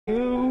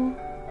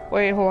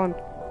Wait, hold on.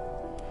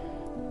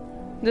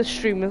 This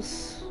stream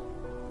is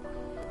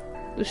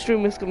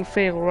gonna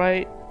fail,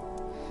 right?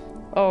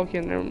 Oh,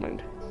 okay, never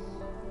mind.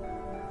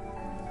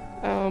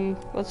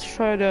 Let's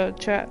try to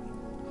chat.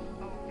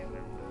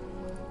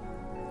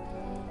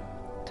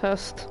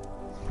 Test.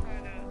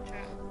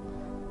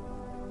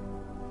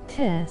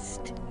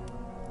 Test.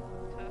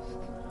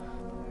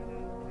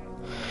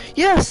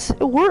 Yes,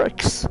 it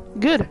works.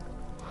 Good.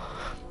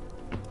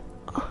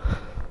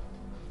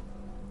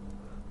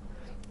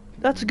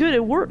 That's good.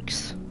 It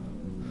works.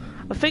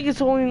 I think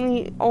it's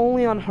only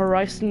on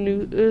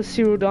Horizon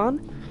Zero Dawn.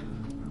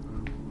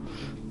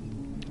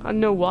 I don't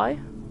know why,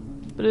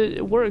 but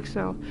it works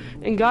now.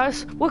 And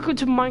guys, welcome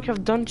to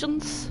Minecraft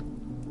Dungeons.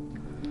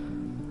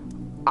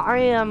 I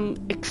am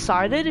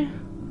excited.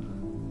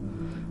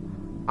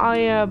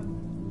 I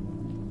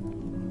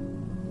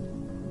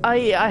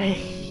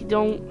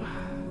don't.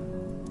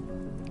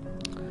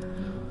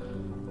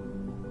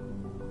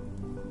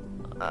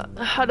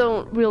 I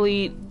don't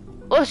really.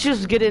 Let's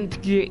just get into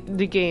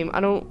the game. I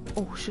don't.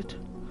 Oh shit.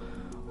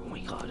 Oh my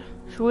god.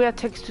 Should we have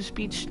text to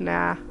speech?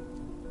 Nah.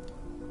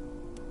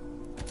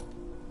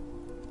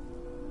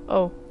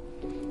 Oh.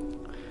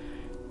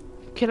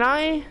 Can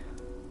I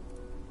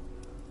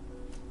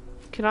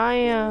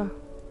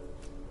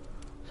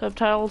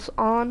subtitles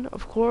on,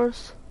 of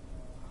course.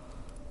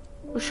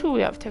 Or should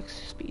we have text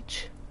to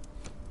speech?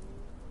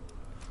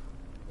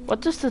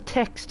 What does the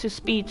text to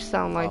speech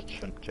sound like?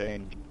 Option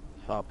change.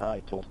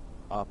 Subtitle.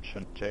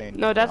 Option change.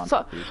 No, that's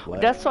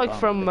like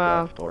from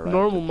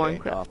normal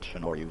Minecraft.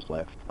 Option or use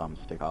left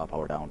thumbstick up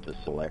or down to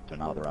select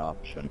another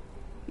option.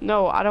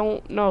 No, I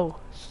don't know.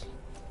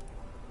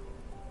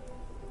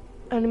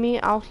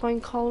 Enemy outline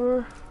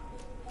color.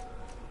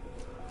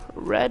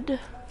 Red.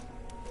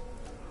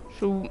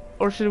 Should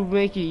we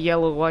make it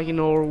yellow like in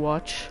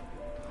Overwatch?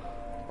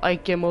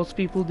 Like most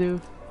people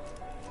do.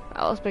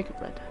 Let's make it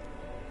red.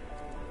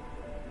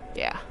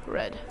 Yeah,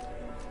 red.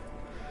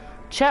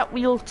 Chat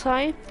wheel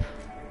type.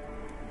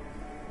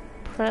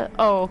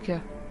 Oh,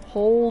 okay.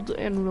 Hold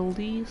and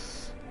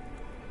release.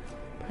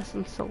 Press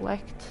and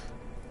select.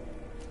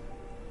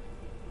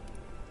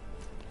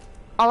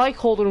 I like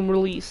hold and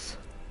release.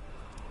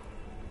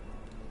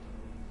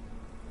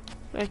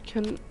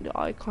 The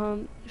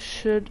icon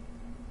should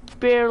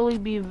barely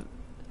be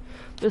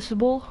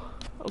visible.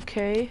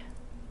 Okay.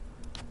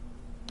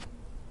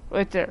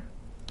 Right there.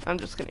 I'm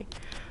just kidding.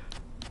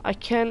 I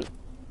can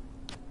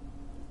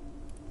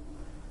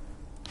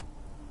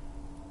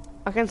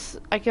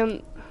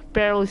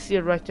barely see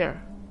it right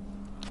there.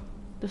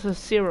 This is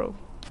 0.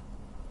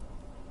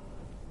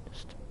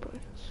 Just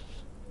brightness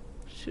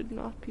should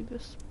not be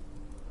visible.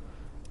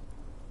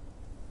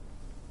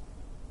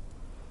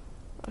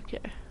 Okay.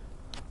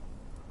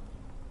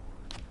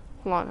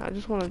 Hold on, I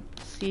just want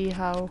to see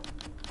how.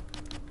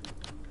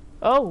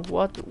 Oh,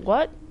 what?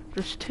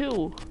 There's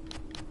 2.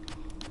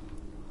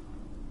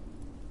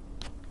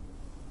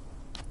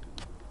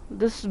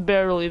 This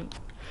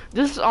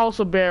is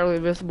also barely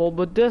visible,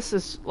 but this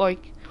is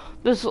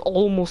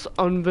almost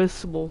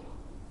invisible.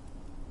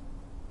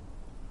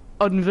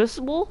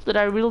 Invisible? Did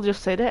I really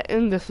just say that?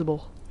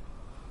 Invisible.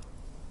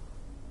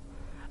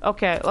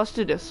 Okay, let's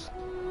do this.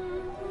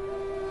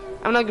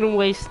 I'm not gonna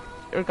waste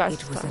your guys'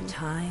 time. It was a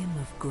time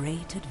of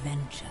great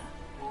adventure.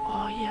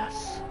 Oh,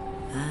 yes.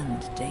 And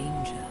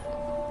danger.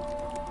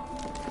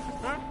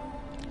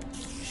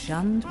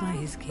 Shunned by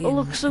his kin, it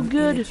looks so an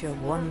good. Illager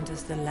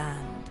wanders the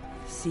land,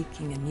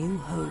 seeking a new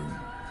home.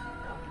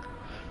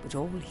 But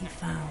all he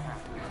found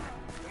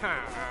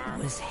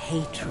was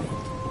hatred.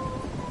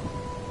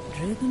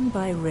 Driven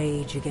by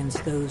rage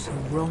against those who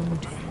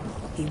wronged him,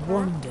 he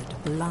wandered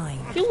blind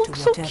He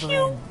looks to so whatever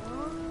cute. end.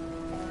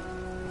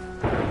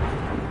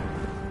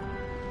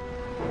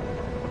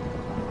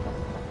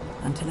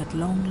 Until at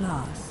long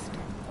last,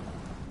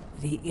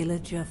 the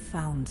Illager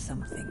found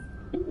something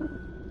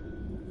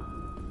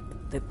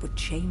that would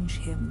change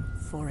him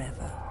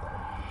forever.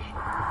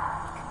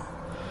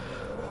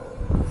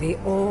 The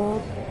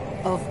Orb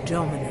of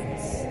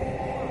Dominance.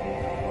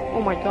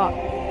 Oh my god.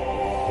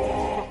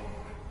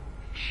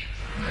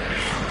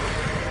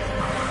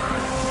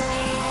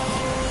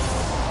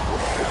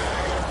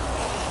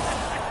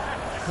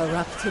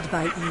 Corrupted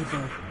by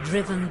evil,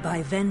 driven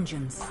by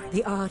vengeance,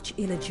 the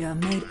Arch-Illager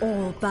made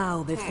all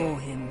bow before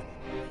him.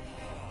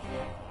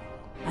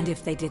 And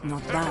if they did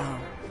not bow,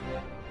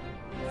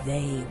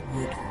 they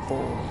would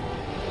fall.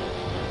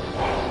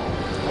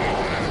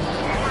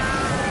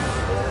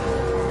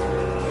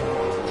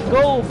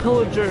 Go,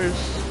 pillagers!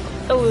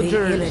 Illagers! The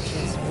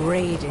Illagers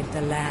raided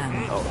the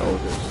land. Oh,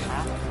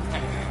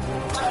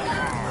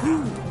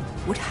 Who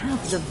would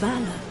have the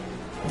valor,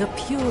 the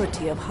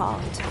purity of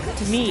heart,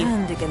 to Me.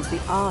 stand against the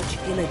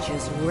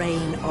Arch-Illager's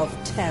reign of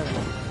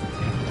terror?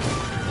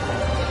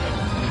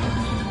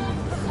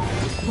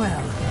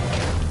 Well,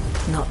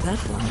 not that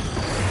one.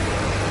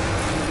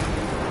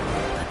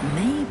 But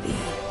maybe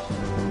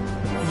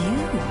you.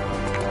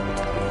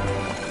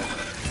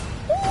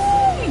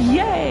 Ooh,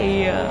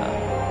 yay!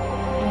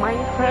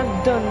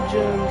 Minecraft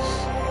Dungeons.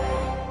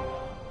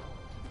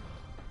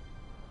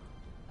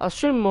 I'll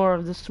stream more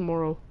of this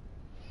tomorrow.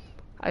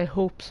 I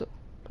hope so,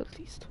 at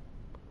least.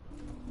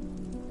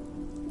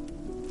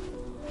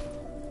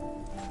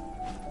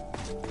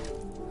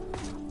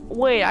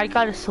 Wait, I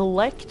gotta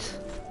select?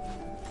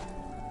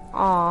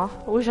 Aw,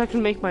 I wish I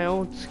could make my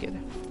own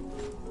skin.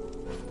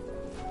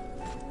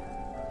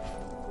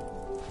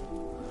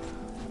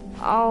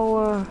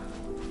 I'll,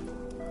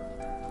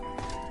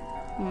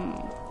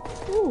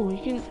 Ooh,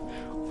 you can...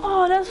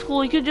 Oh, that's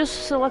cool. You could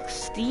just select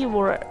Steve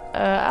or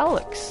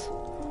Alex.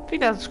 I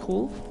think that's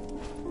cool.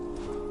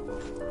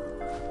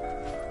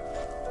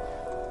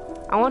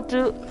 I want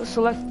to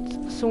select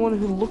someone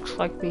who looks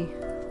like me.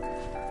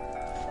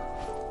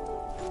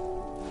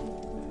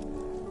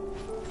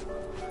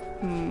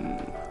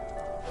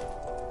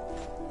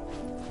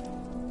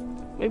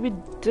 Maybe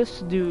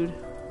this dude.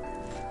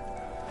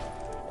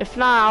 If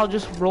not, I'll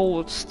just roll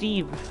with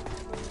Steve.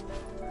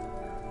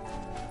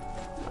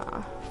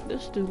 Nah,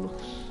 this dude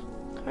looks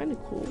kind of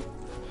cool.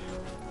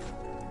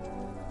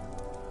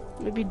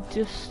 Maybe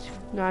this,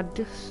 not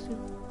this.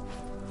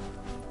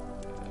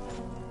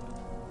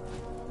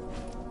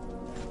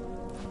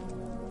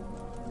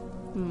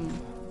 I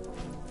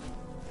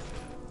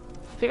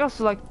think I'll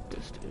select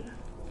this dude.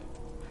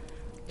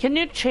 Can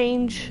you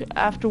change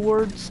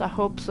afterwards? I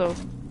hope so.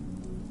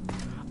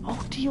 Oh,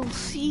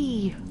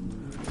 DLC.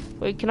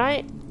 Wait, can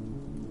I?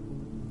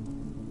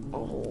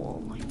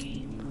 Oh, my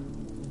game.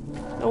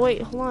 No,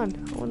 wait, hold on.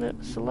 I want to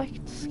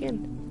select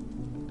skin.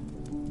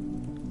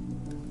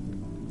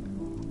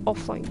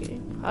 Offline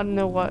game. I don't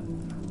know what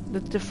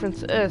the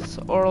difference is,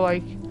 or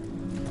like,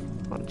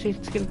 I want to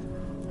change skin.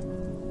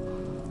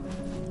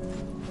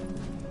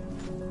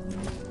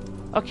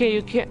 Okay,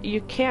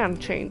 you can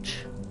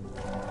change.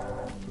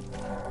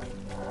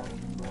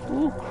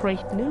 Ooh,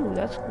 crate new.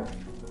 That's cool.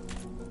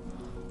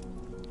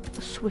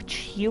 Switch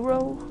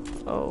hero.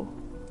 Oh,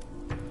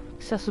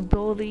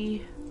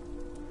 accessibility.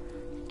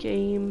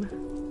 Game.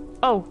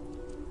 Oh,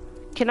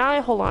 can I?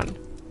 Hold on.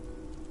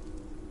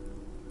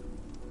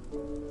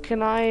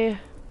 Can I?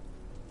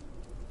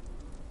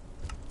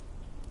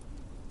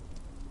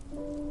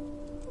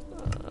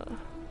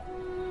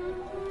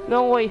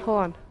 No, wait. Hold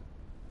on.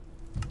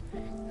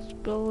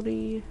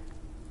 Accessibility.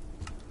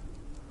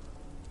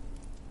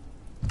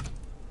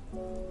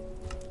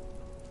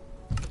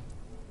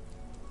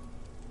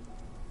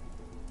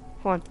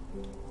 Hold on.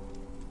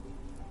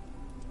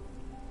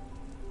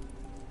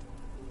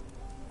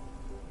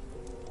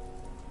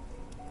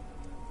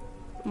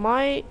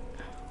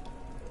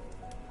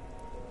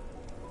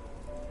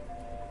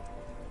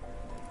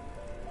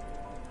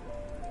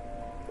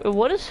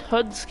 What is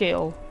HUD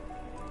scale?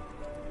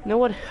 I know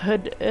what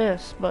HUD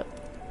is, but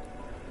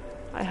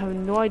I have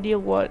no idea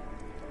what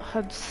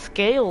HUD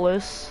scale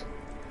is.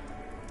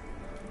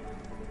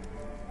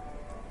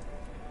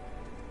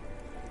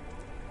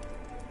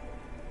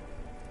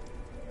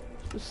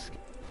 This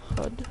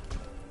HUD.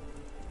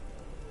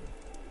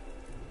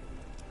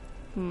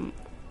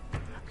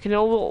 Okay,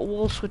 no,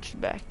 we'll switch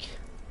it back.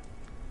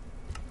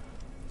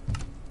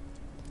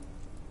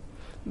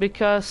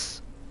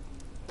 Because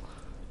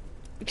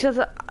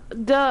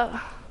the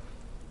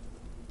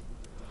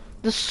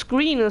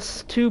screen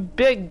is too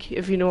big,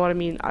 if you know what I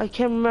mean. I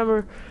can't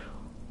remember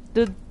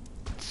the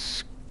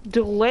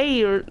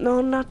delay, or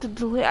no, not the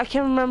delay. I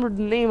can't remember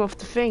the name of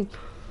the thing.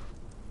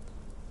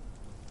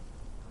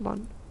 Hold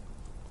on.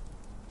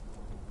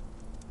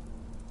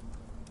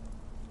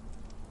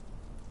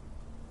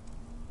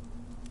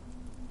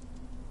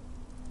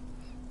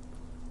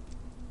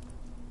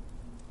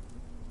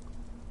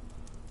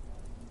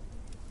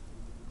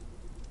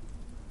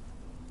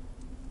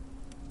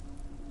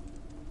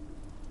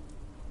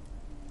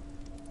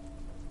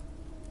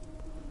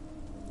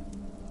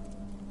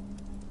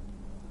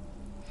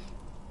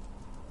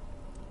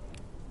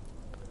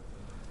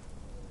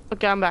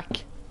 Okay, I'm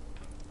back.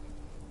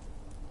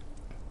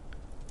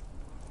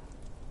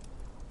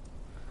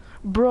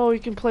 Bro, you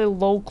can play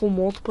local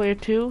multiplayer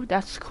too?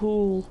 That's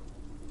cool.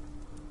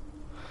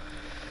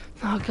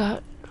 Oh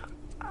god.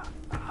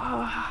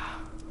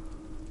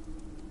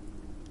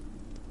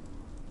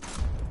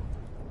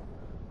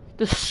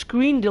 The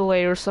screen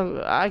delay or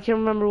something. I can't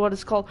remember what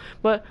it's called.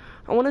 But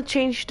I want to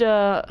change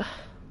the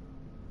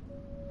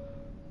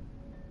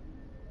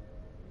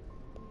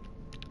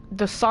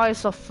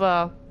size of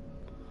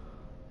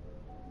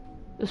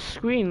the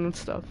screen and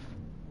stuff.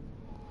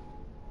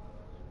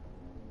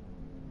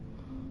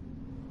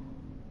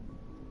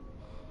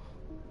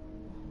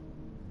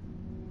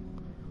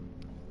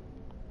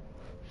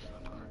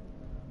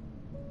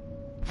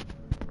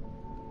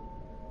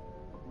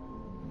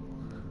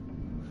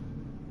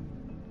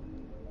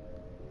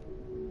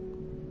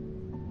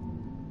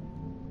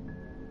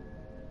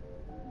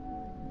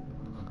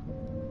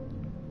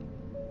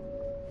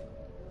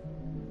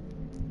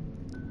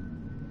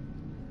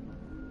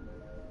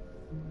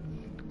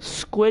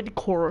 Squid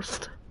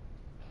Coast.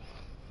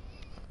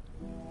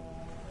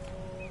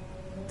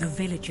 The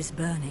village is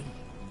burning.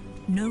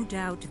 No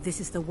doubt this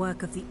is the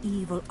work of the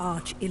evil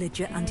Arch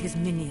Illager and his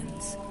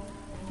minions.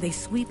 They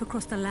sweep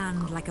across the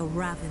land like a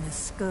ravenous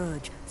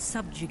scourge,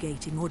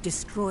 subjugating or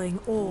destroying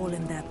all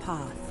in their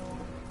path.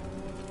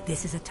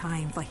 This is a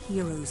time for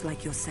heroes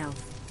like yourself.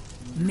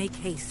 Make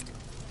haste.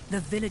 The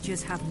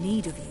villagers have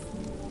need of you.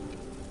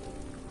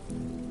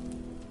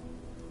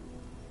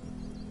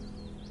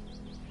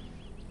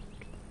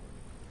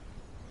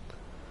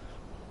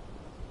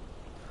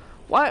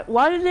 Why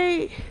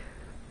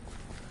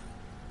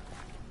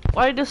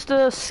does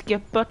the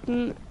skip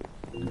button...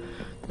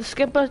 The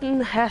skip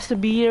button has to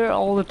be here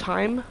all the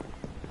time?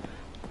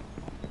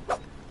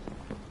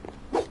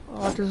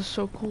 Oh, this is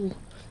so cool.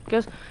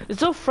 Because it's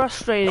so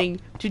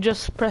frustrating to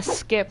just press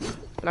skip,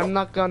 and I'm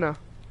not gonna.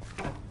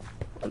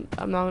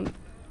 I'm not...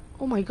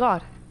 Oh my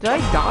god, did I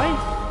die?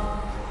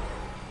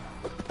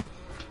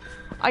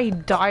 I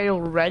died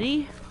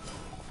already?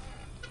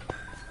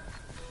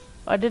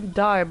 I didn't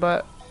die,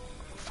 but...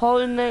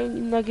 Follow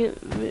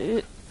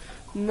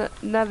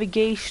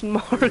navigation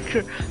marker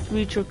to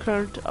reach your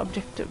current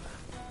objective.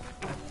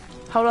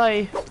 How do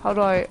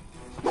I...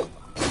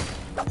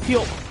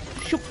 Yo,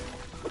 shoop.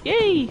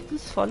 Yay,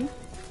 this is fun.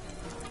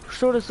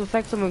 Sure, this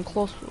affects them in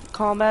close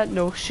combat.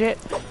 No shit.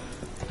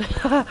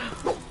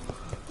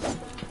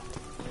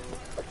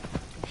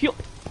 Yo,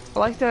 I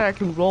like that I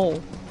can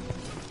roll.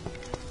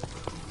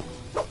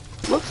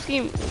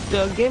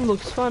 The game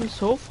looks fun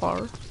so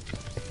far.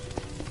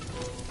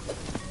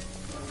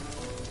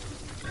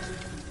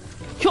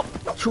 Yo,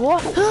 sure.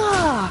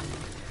 Ah,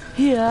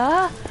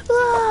 yeah.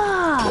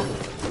 Ah.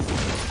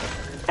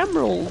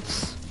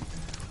 Emeralds.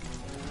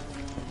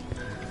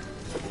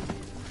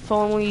 If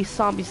only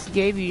zombies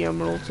gave you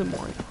emeralds in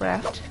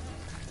Minecraft.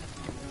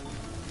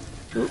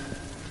 Ooh.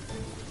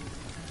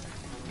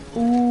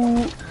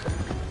 Ooh.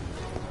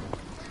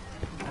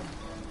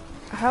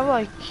 I have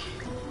like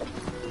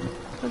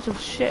a bunch of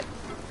shit.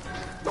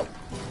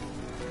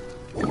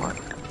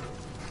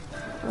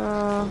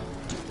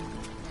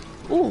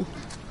 Ooh.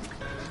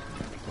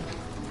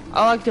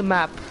 I like the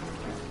map.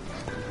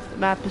 The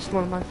map is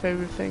one of my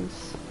favorite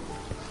things.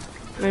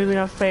 Maybe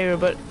not favorite,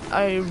 but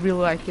I really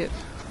like it.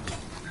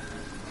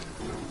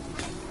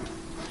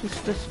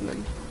 Just this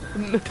man.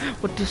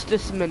 What does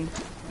this mean?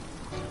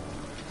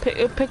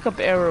 Pick up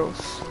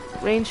arrows.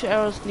 Range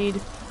arrows need...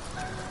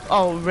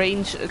 Oh,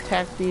 range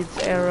attack needs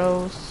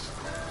arrows.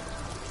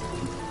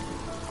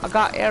 I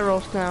got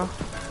arrows now.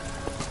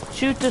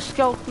 Shoot the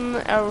skeleton,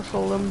 arrows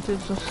are limited,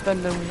 so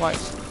spend them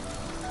wisely.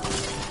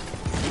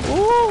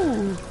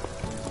 Ooh!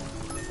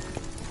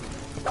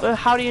 But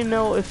how do you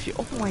know if you...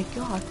 Oh my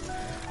god.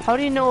 How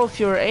do you know if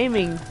you're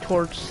aiming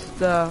towards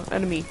the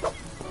enemy?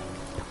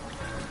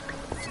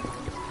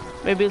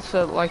 Maybe it's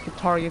like a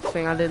target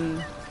thing, I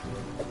didn't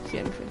see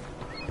anything.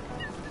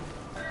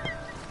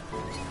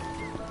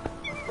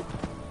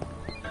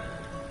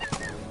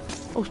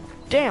 Oh,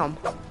 damn!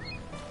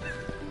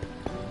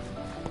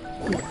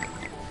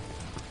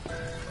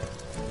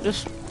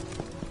 Just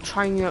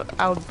trying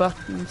out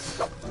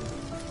buttons.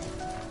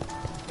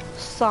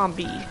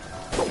 Zombie.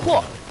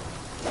 What?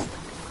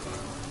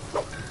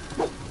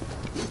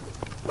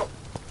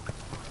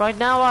 Right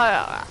now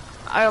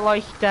I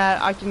like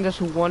that I can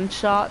just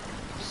one-shot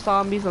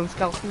zombies and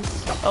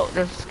skeletons. Oh,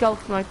 there's a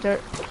skeleton right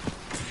there.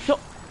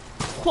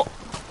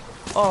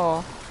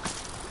 Oh.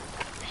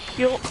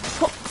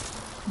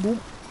 Boom.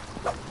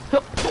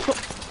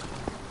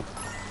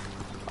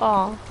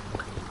 Oh.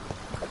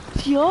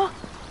 Yeah.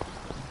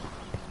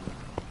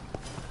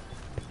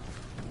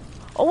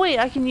 Oh wait,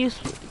 I can use.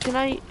 Can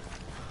I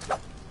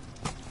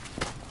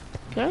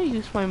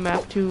use my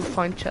map to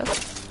find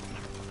chests?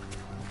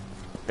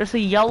 There's a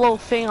yellow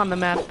thing on the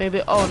map,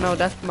 maybe. Oh no,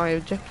 that's my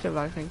objective,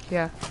 I think.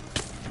 Yeah.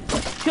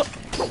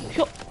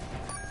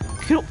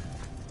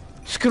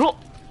 Screw.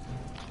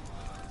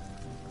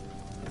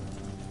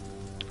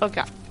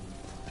 Okay.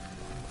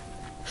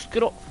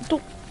 Screw.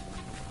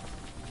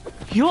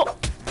 Yo.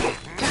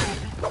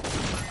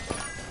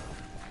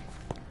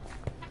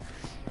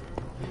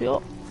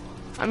 Yo.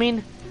 I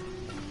mean,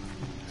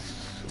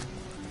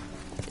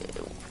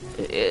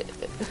 it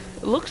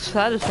looks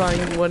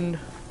satisfying when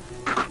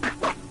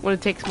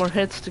it takes more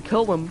hits to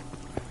kill them.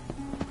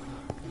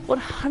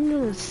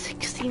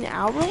 116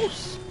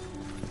 arrows?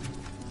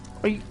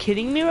 Are you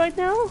kidding me right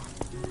now?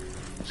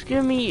 Just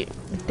give me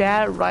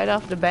that right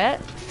off the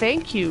bat.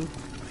 Thank you.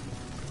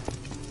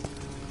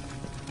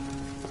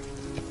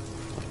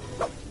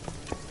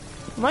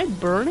 Am I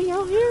burning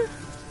out here?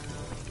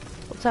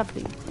 What's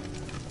happening?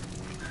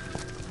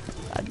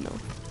 I don't know.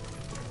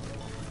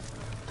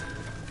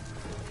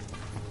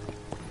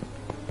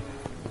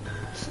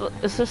 So,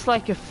 is this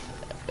like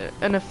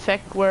an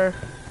effect where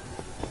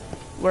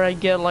I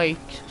get like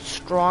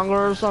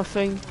stronger or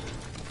something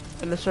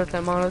in a certain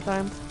amount of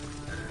time?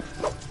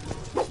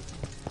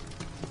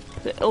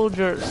 The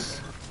Illagers.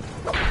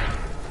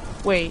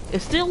 Wait,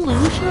 is the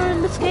illusioner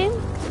in this game?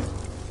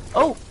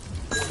 Oh,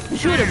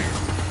 shoot him!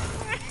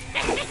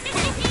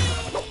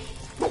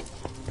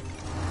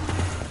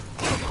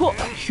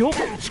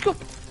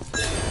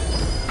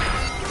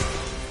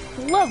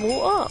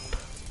 Level up.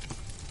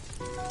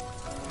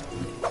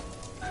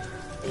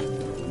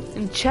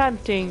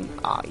 Enchanting.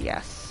 Ah,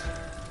 yes.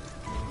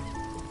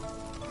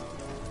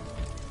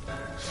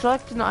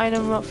 Select an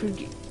item up for...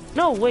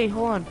 No, wait,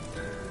 hold on.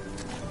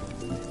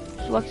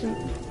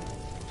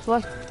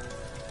 Select.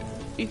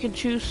 You can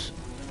choose.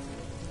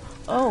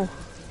 Oh,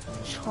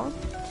 enchant.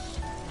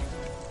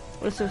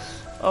 What is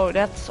this? Oh,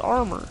 that's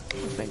armor,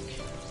 I think.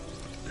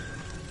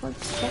 1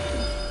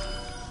 second.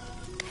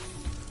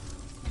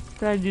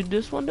 Can I do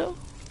this one though?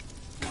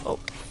 Oh.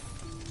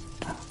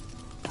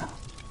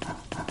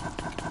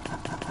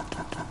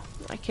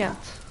 I can't.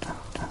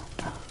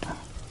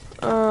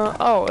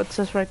 Oh, it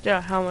says right there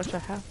how much I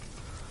have.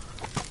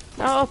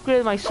 Now I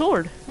upgraded my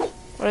sword.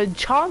 Or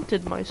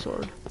enchanted my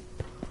sword.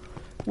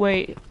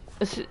 Wait,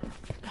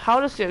 how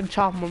does the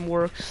enchantment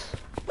works?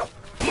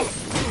 I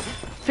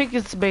think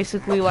it's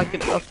basically like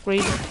an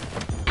upgrade.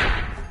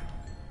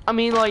 I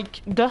mean,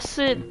 like, does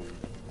it...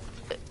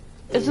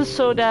 Is it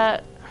so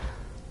that...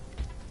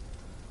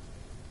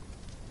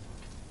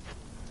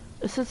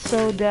 Is it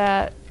so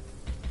that...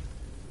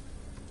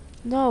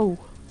 No.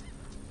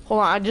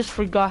 Hold on, I just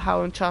forgot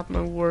how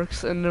enchantment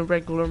works in the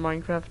regular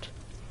Minecraft.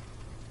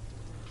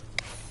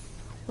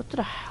 What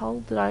the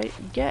hell did I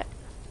get?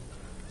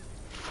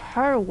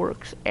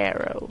 Fireworks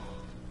arrow.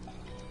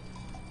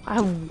 I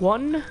have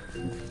 1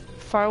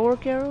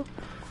 firework arrow.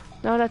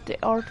 Now that the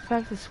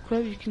artifact is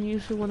equipped, you can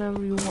use it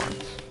whenever you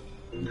want.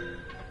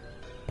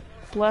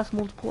 Blast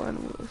multiple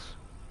enemies.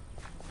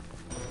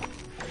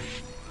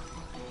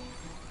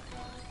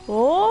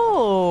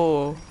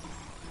 Oh!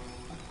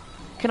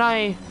 Can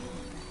I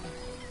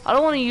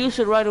don't want to use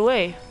it right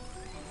away.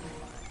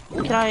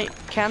 Can I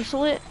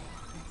cancel it?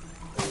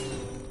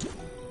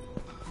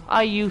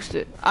 I used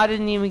it. I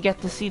didn't even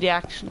get to see the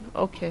action.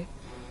 Okay.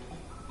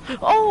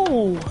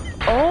 Oh!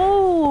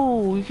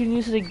 Oh! You can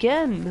use it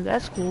again.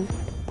 That's cool.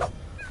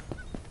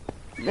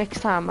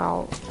 Next time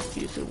I'll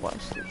use it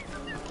wisely.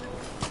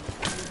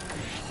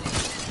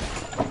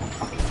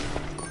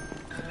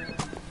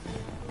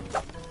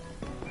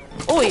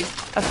 Oh wait,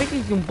 I think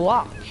you can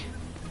block.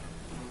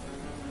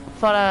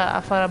 I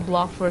thought I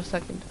blocked for a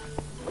second.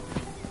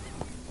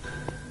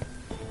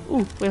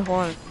 Ooh, wait, hold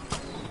on.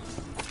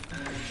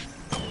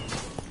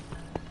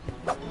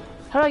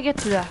 How do I get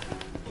to that?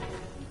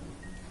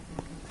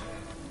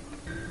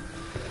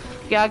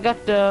 Yeah, I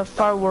got the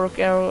firework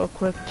arrow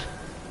equipped.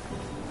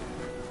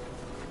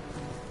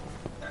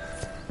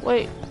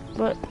 Wait,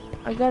 but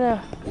I gotta...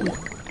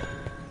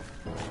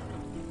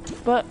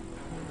 But...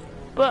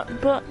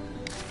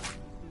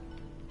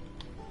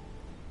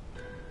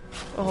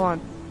 Hold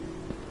on.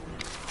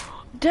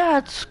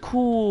 That's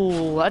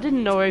cool. I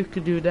didn't know I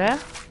could do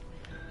that.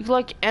 You can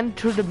like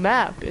enter the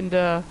map in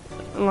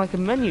like a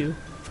menu.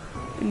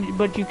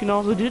 But you can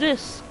also do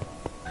this.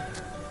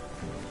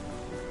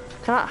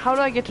 How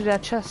do I get to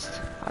that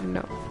chest? I don't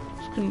know.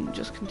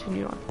 Just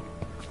continue on.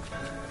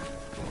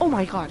 Oh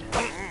my god.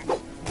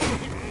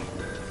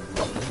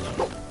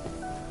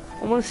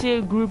 I want to see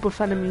a group of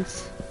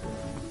enemies.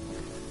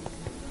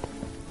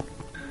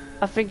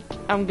 I think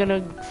I'm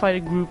gonna fight a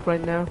group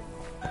right now.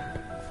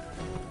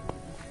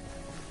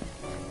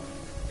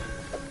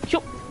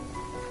 Yo.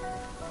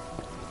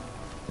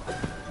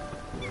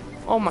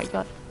 Oh my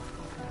god.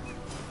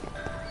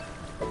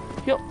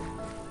 Yo.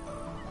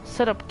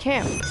 Set up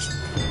camp.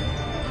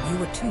 You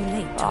were too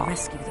late to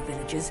rescue the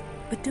villagers,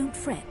 but don't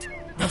fret.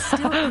 They're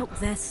still out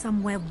there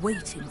somewhere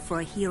waiting for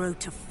a hero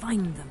to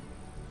find them.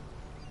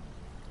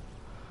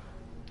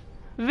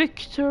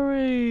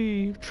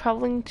 Victory!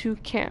 Traveling to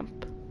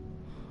camp.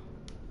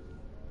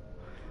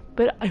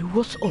 But I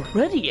was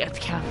already at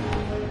camp.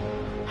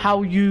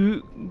 How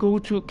you go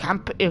to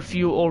camp if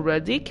you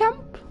already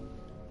camp?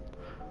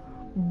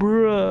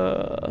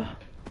 Bruh.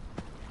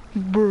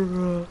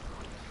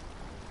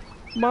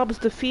 Mobs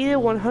defeated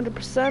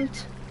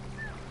 100%.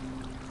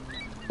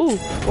 Ooh,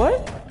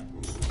 what?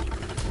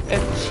 A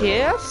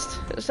chest?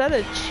 Is that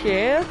a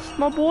chest,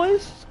 my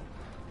boys?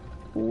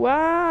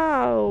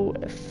 Wow,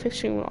 a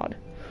fishing rod.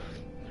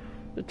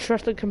 The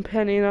trusted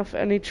companion of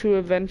any true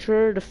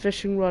adventurer, the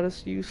fishing rod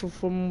is useful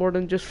for more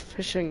than just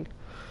fishing.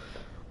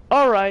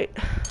 Alright.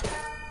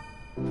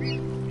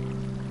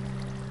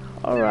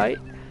 Alright.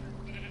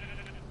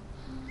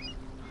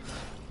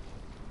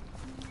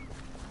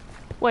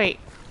 Wait,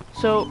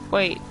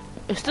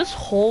 is this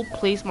whole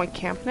place my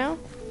camp now?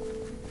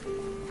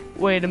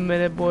 Wait a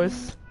minute,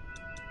 boys.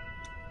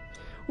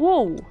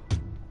 Whoa!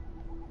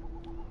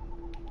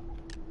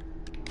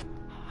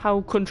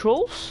 How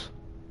controls?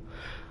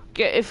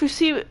 Okay, if you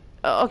see,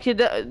 okay,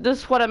 this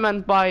is what I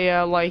meant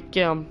by like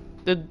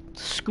the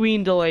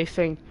screen delay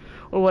thing,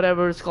 or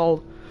whatever it's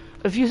called.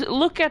 If you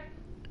look at,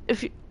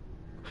 if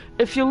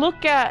you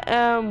look at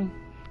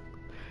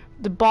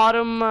the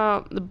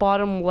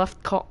bottom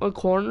left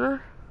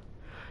corner,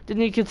 then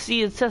you can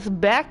see it says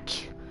back,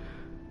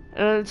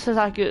 and it says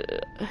like,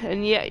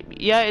 and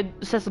yeah, it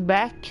says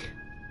back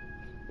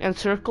and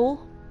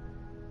circle.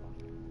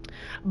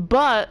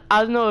 But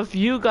I don't know if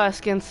you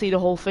guys can see the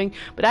whole thing,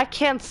 but I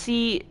can't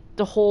see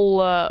the whole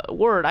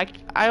word.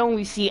 I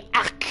only see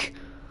ak.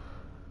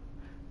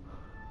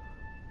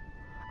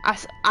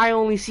 I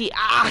only see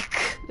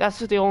that's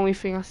the only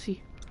thing I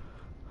see.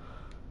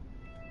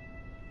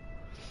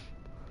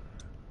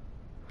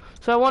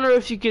 So I wonder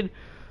if you could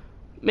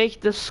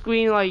make the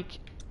screen like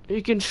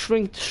you can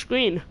shrink the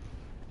screen.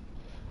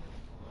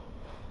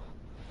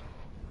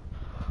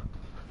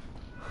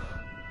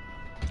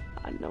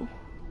 I don't know.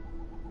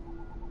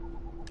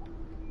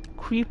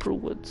 Creeper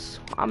Woods.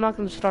 I'm not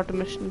gonna start the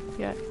mission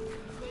yet.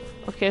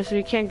 Okay, so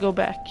you can't go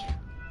back.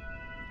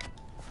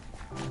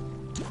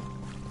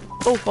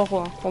 Oh,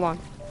 hold on.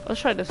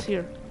 Let's try this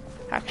here.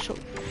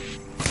 Actually.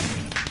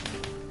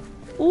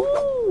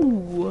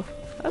 Ooh,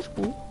 that's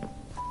cool.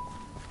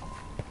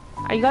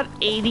 I got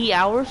 80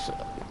 arrows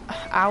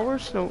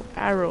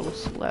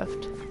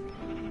left.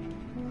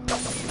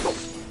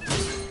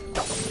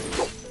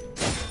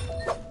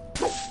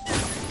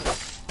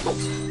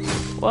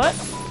 What?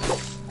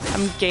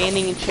 I'm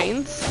gaining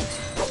chains?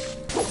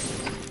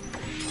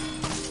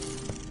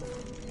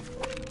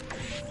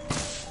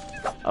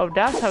 Oh,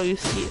 that's how you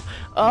see it.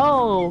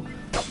 Oh,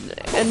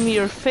 the enemy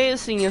you're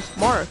facing is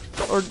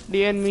marked, or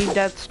the enemy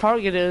that's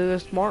targeted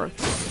is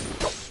marked.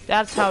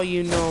 That's how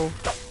you know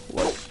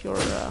what you're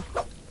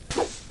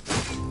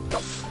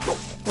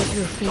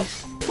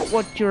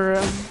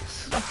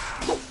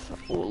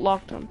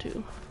locked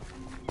onto.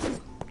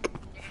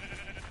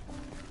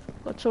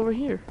 What's over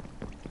here?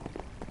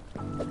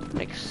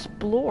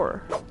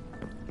 Explore.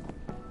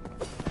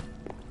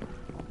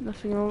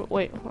 Nothing over.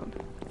 Wait, hold on.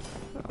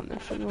 Oh,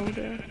 nothing over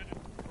there.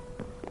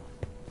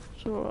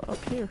 So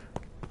up here.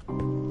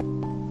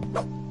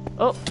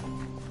 Oh.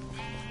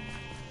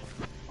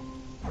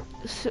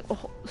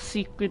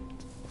 Secret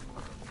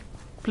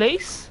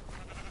place?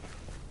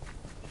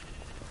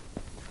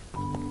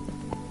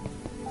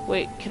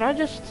 Wait, can I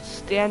just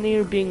stand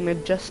here being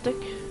majestic?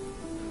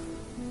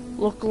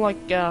 Look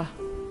like a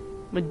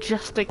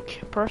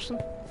majestic person?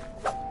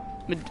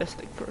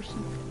 Majestic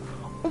person.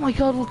 Oh my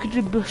god, look at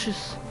the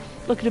bushes.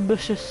 Look at the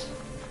bushes.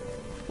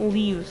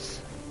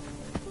 Leaves.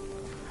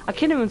 I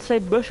can't even say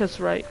bushes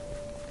right.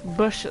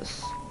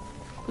 Bushes.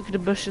 Look at the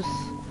bushes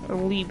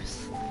and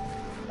leaves.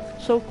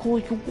 So cool,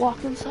 you can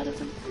walk inside of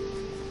them.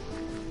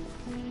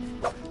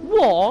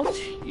 What?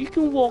 You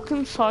can walk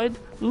inside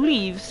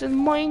leaves in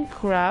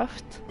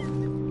Minecraft?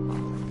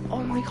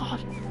 Oh my god.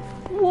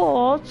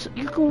 What?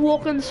 You can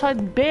walk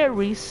inside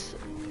berry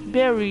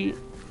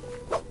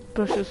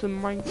bushes in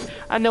Minecraft.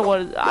 I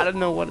don't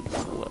know what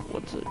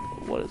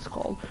it's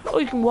called. Oh,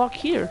 you can walk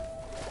here.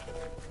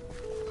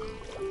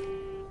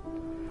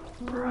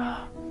 Bruh,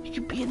 you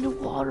can be in the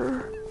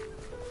water.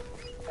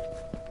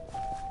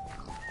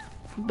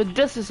 But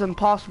this is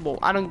impossible.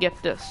 I don't get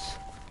this.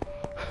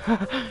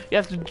 You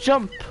have to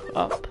jump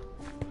up.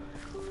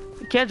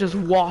 You can't just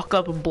walk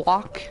up a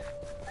block.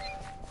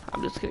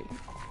 I'm just kidding.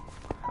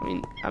 I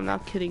mean, I'm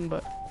not kidding,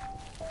 but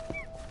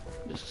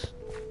just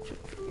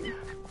joking.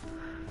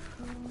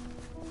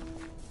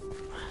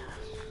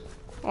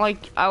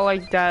 I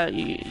like that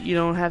you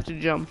don't have to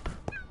jump.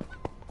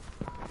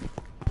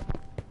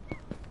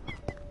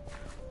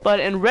 But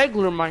in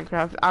regular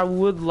Minecraft, I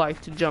would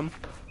like to jump.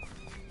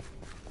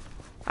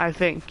 I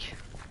think.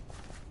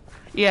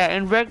 Yeah,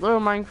 in regular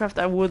Minecraft,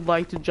 I would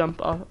like to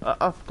jump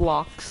up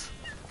blocks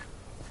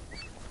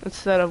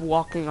instead of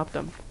walking up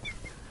them.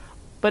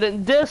 But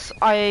in this,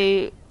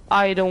 I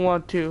don't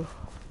want to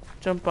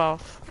jump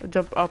up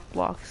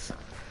blocks.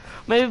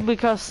 Maybe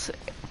because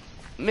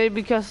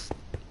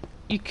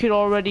you could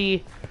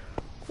already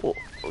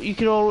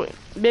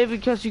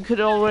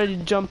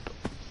jump.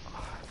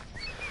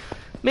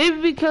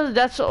 Maybe because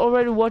that's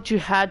already what you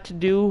had to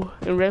do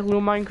in regular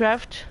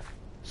Minecraft.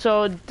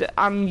 So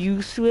I'm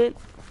used to it.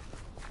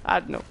 I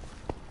don't know.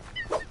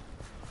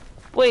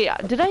 Wait,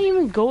 did I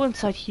even go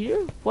inside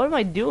here? What am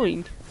I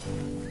doing?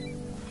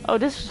 Oh,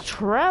 this is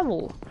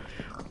travel.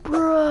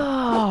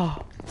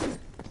 Bruh.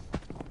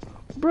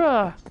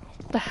 Bruh.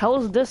 The hell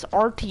is this,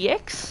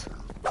 RTX?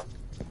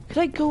 Could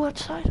I go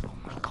outside? Oh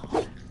my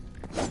god.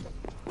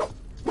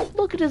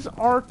 Look at this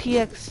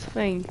RTX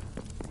thing.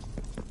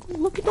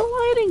 Look at the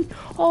lighting.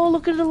 Oh,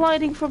 look at the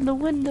lighting from the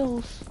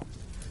windows.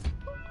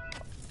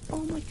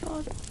 Oh my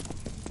god.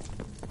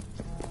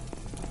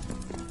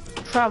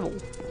 Travel.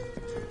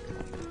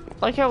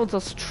 Like how it's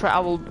just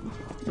travel,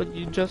 but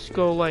you just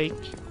go like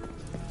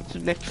to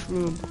the next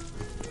room.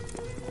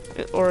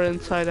 Or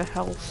inside a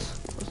house.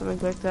 Or something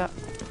like that.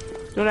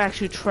 You don't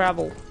actually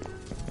travel.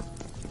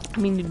 I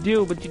mean you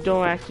do, but you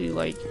don't actually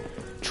like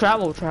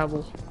travel.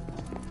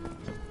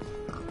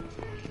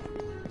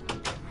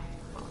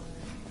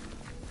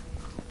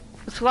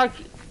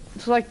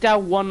 It's like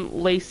that one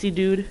lazy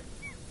dude.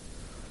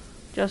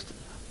 Just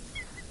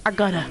I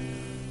gotta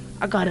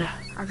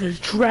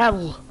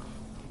travel.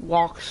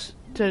 Walks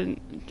to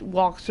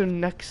the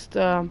next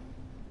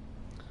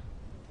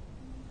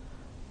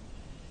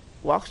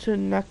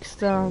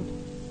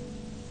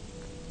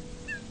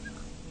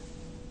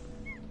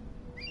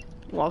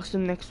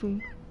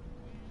room.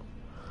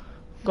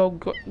 Go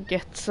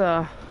get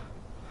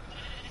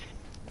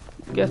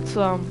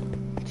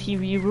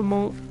TV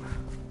remote.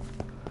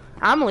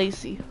 I'm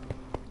lazy.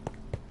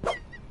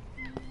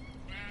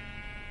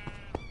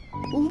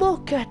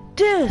 Look at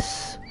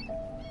this!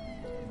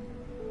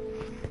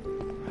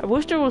 I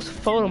wish there was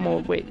photo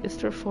mode. Wait, is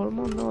there photo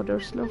mode? No,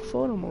 there's no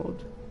photo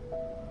mode.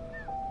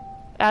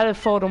 Add a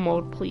photo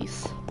mode,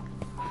 please.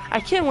 I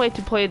can't wait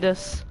to play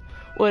this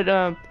with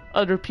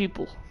other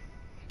people.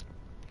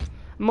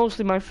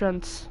 Mostly my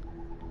friends.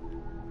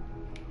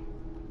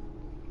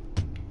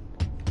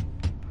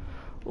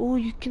 Oh,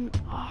 you can...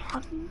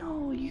 Oh,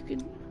 no, you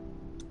can...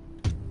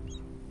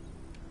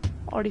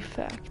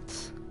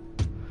 Artifacts.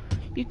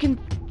 You can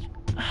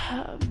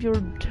have your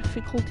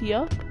difficulty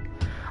up.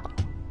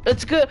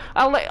 It's good.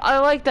 I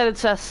like that it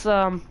says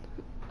I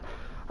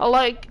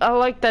like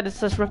that it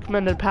says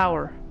recommended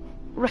power.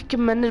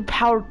 Recommended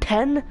power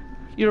 10?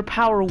 Your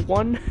power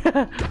 1?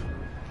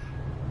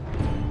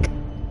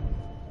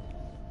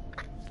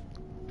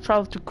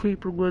 Travel to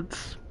Creeper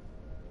Woods.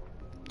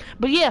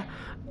 But yeah,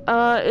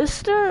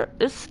 is the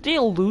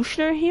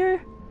illusioner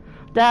here?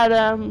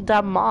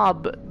 That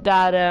mob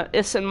that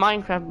is in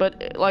Minecraft,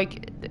 but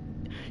like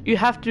you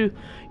have to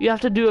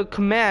do a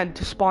command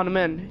to spawn him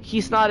in.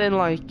 He's not in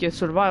like a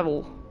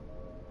survival.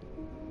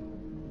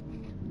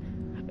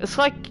 It's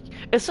like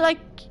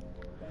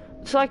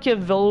a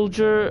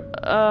villager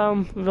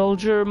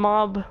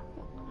mob.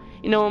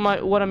 You know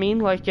what I mean?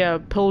 Like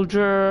a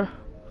pillager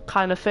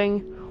kind of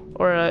thing,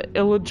 or a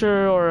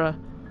illager, or a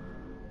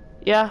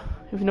yeah,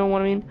 if you know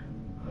what I mean.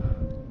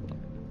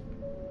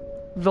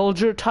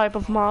 Villager type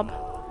of mob,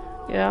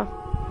 yeah.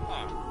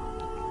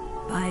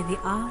 By the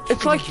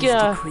it's like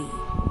decree,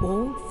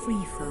 all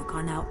free folk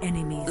are now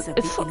enemies of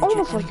it's the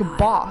almost like a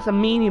boss, a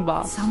mini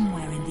boss.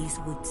 Somewhere in these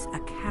woods, a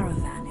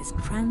caravan is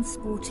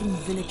transporting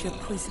villager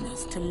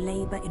prisoners to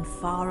labor in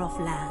far-off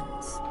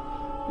lands.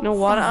 You know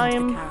what I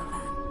am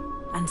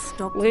and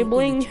stop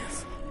labeling?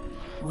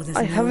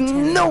 I have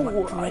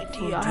no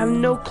idea. I have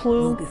no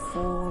clue. Will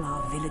befall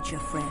our villager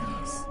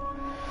friends.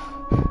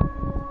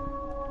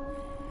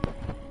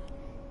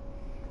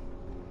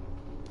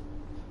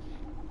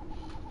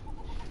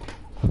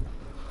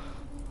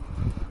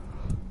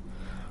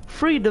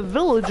 Free the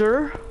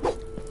villager?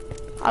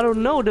 I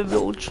don't know the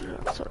villager.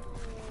 Sorry.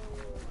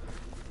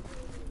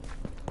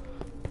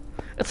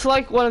 It's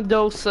like one of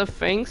those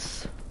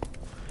things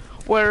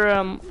where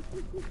or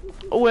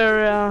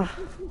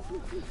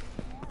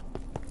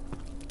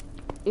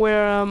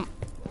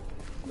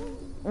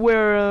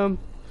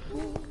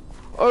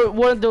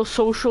one of those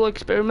social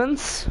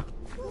experiments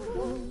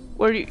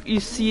where you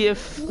see if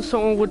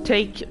someone would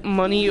take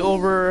money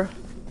over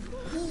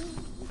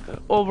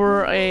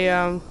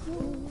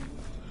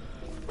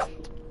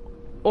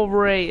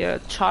a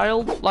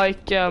child,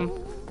 like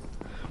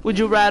would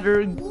you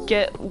rather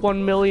get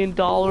 $1 million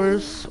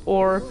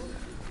or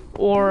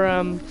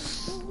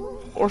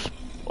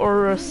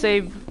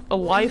save a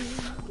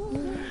life?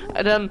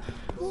 And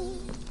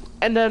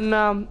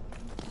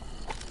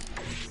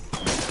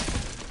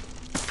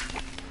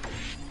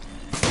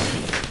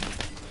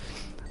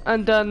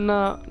then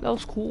that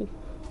was cool.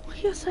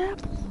 Here's an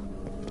apple.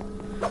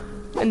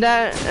 And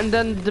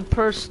then the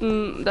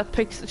person that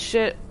picks the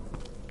shit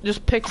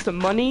just picks the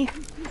money,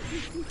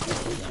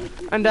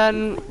 and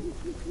then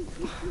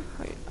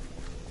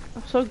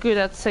I'm so good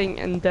at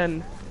saying and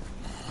then.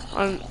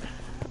 Am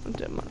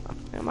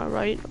I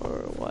right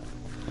or what?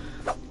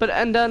 But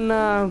and then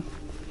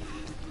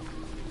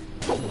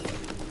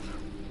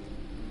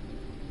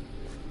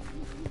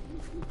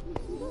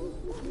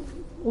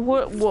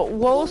what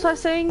was I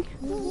saying?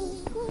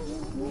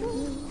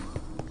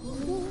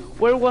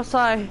 Where was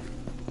I?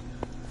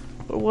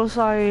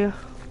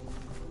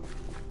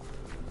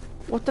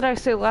 What did I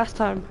say last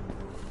time?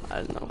 I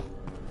don't know.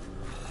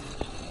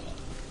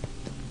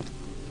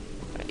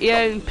 Yeah,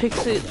 and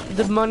picks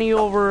the money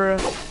over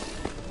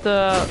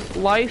the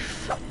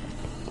life,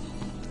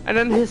 and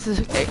then his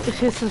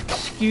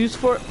excuse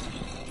for it.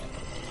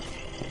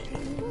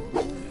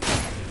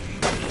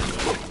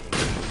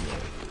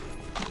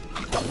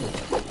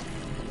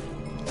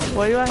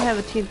 Why do I have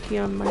a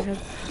TNT on my head?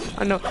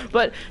 I know,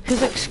 but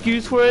his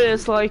excuse for it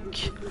is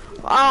like,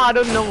 I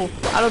don't know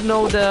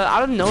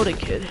the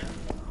kid.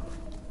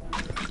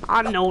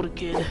 I know the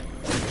kid.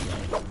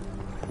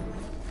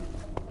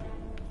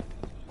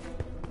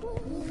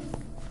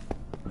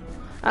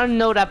 I don't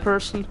know that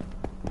person.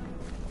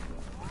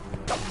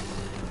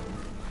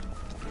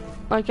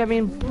 Like, I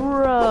mean,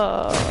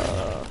 bruh.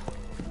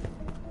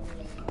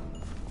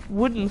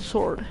 Wooden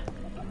sword.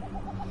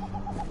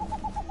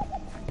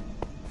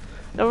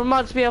 That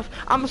reminds me of,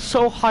 I'm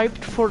so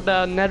hyped for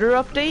the Nether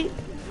update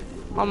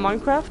on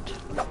Minecraft.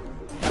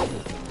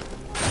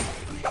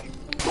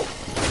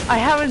 I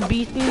haven't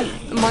beaten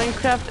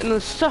Minecraft in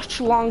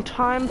such a long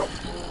time.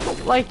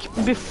 Like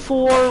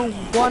before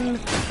one,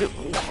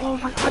 oh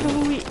my, I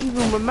don't really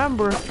even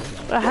remember.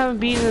 But I haven't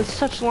beaten in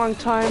such a long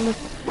time.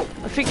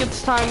 I think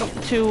it's time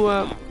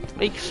to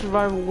make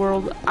survival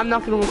world. I'm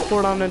not gonna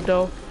record on it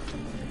though.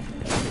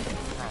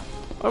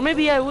 Or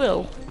maybe I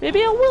will.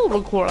 Maybe I will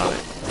record on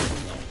it.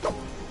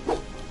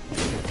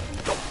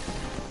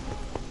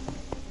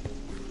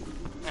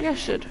 Yeah, I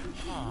should.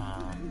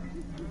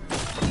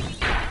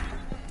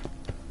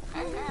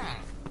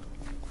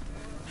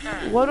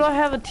 Why do I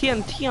have a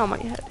TNT on my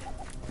head?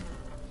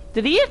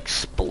 Did he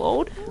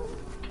explode?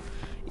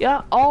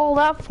 Yeah, all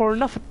that for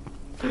nothing.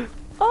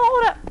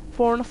 All that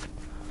for nothing.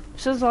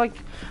 It's just like,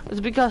 it's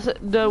because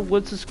the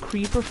woods is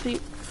creeper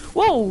feet.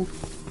 Whoa!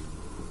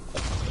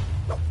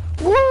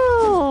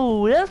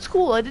 Whoa! That's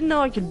cool. I didn't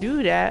know I could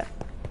do that.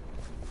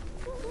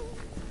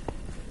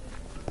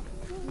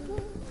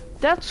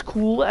 That's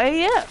cool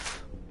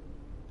AF.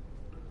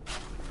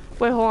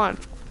 Wait, hold on.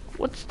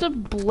 What's the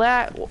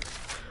black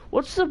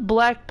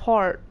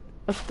part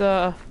of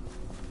the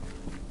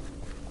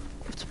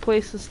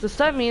places? Does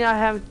that mean I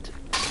haven't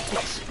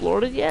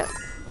explored it yet?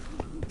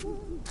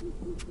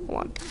 Hold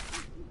on.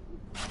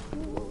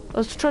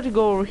 Let's try to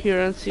go over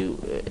here and see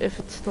if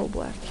it's still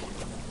black.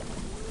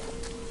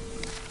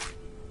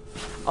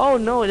 Oh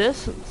no, it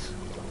isn't.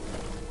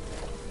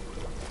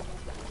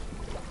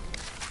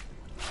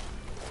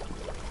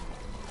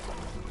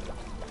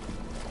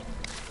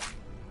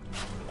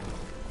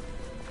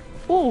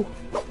 Oh,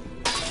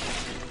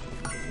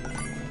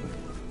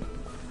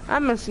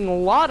 I'm missing a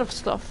lot of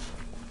stuff.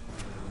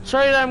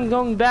 Sorry that I'm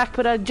going back,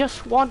 but I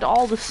just want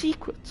all the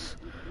secrets.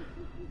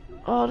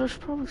 Oh, there's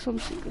probably some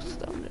secrets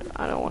down there.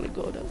 I don't want to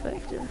go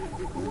back there.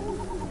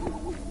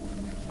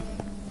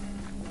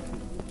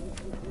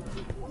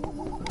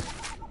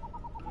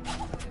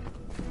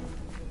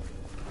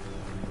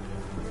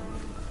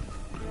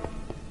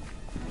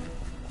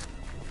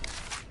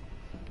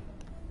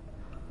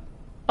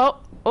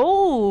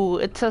 Oh,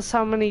 it says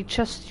how many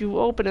chests you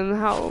opened and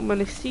how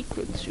many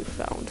secrets you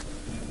found.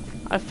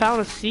 I found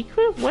a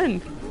secret?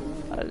 When?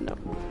 I don't know.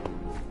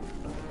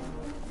 I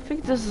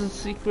think this is a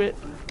secret.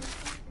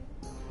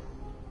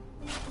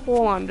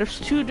 Hold on, there's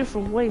two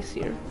different ways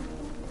here.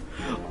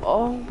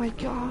 Oh my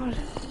god.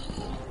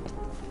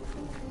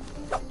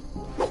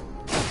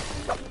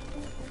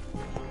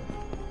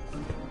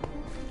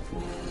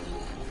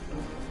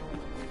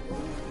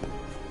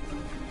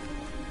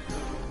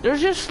 There's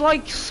just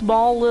like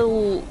small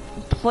little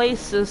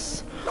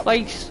places,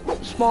 like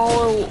small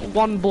little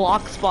 1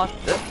 block spot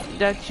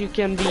that you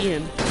can be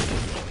in.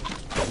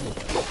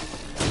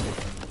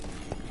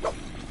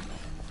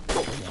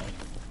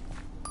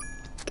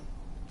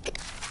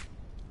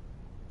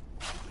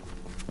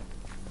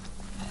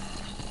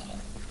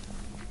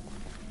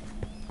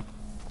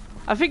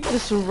 I think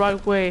this is the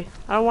right way.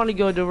 I don't want to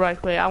go the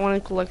right way. I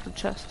want to collect the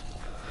chest.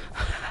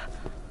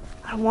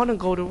 I want to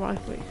go the right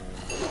way.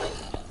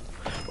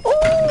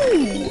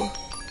 Ooh!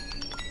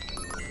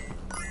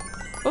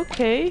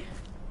 Okay.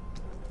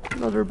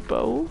 Another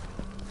bow.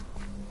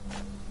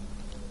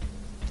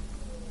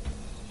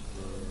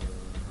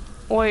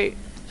 Wait,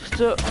 does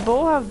the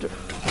bow have the...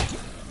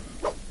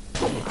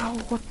 Oh,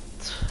 what?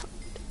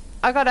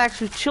 I got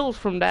actually chills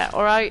from that,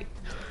 or I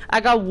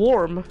got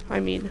warm,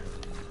 I mean.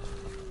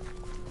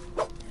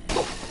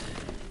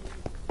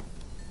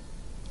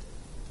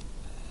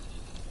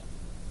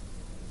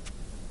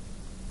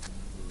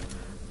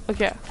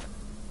 Okay.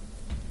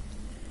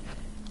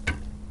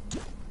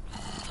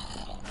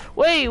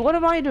 Wait, what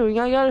am I doing?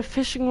 I got a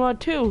fishing rod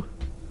too.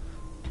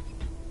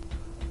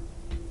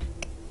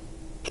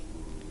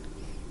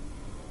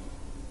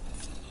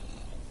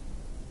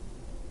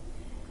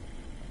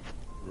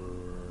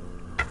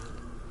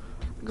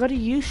 Gotta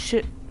use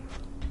shit.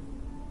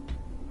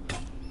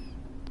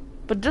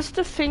 But does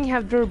the thing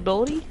have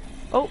durability?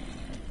 Oh.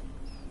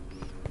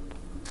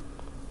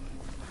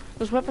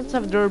 Does weapons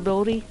have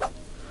durability?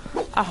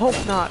 I hope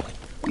not.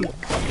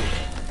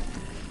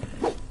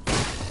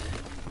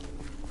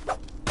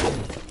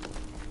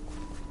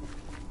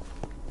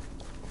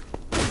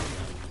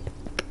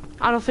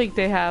 I don't think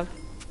they have.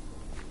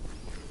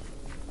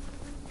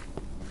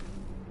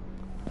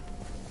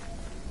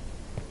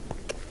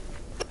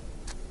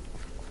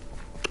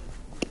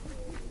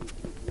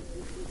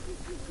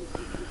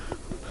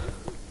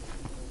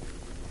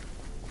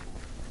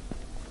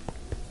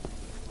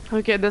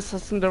 Okay, this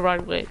isn't the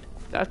right way.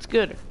 That's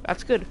good.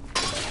 That's good.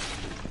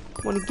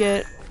 Want to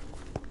get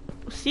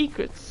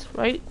secrets,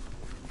 right?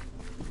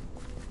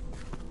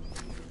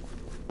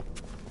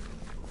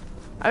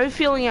 I have a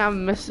feeling I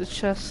missed a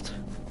chest.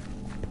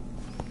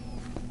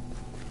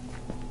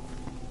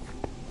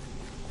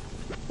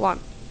 One.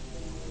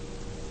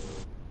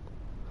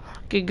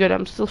 Okay, good.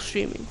 I'm still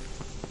streaming.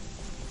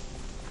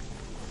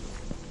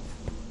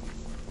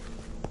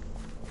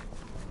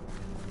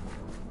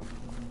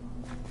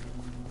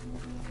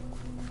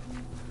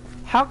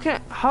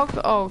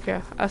 Oh,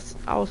 okay.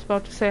 I was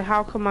about to say,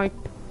 how come I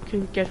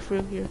can get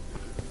through here?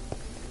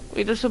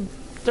 Wait,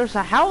 there's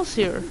a house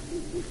here.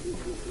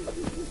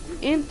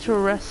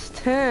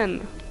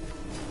 Interesting.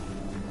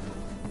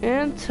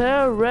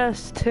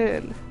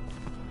 Interesting.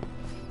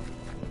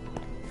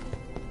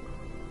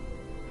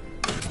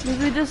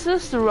 Maybe this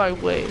is the right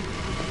way.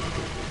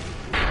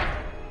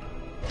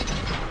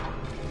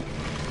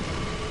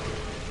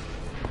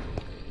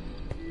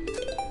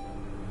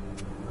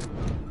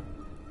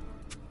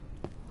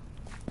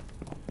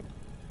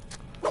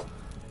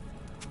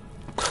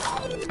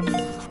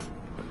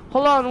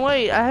 Hold on,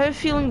 wait. I have a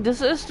feeling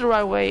this is the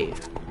right way.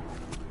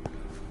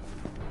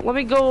 Let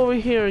me go over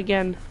here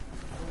again.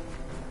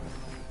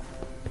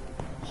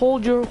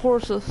 Hold your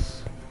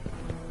horses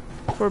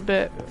for a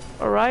bit,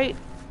 alright?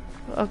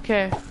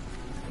 Okay.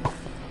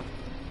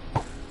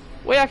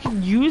 Wait, I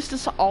can use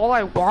this all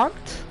I want?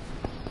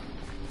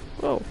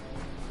 Whoa.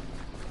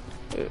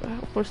 Wait,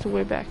 where's the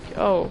way back?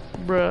 Oh,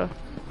 bruh.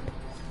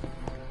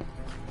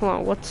 Hold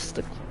on, what's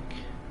the clock?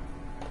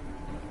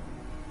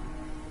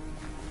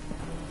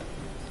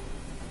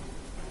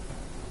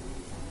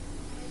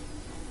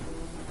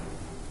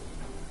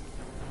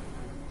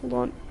 Hold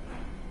on.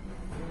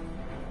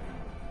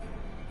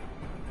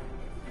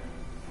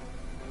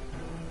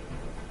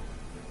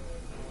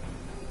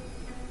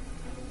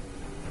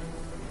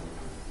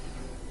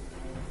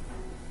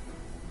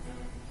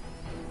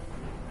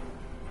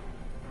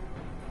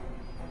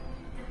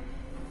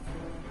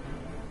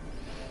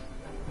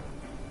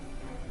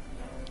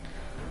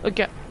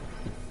 Okay.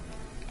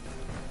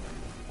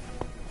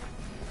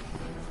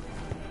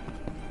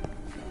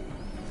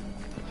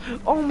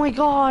 Oh my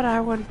god, I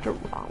went the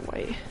wrong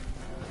way.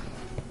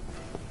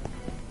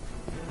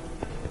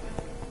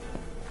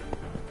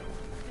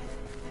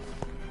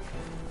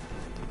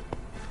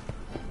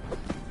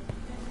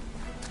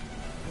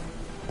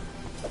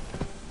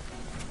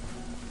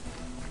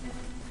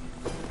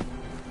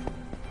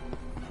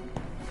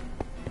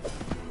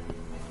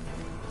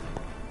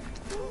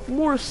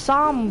 More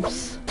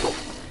Psalms.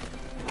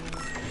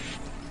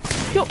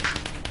 Yo.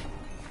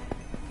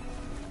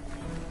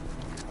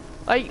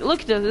 Like,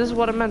 look at this. This is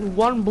what I meant.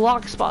 1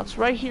 block spots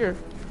right here.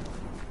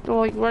 No,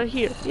 like right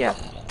here. Yeah.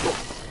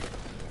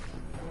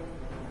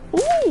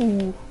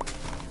 Ooh.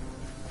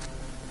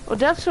 Oh,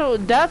 that's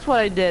what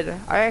I did.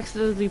 I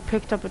accidentally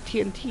picked up a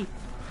TNT.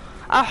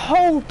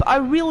 I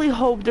really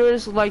hope there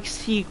is like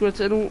secrets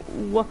in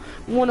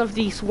one of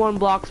these 1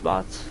 block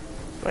spots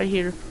right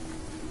here.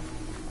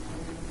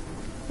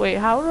 Wait,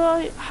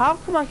 how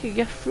come I can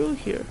get through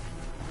here?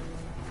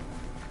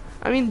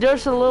 I mean,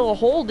 there's a little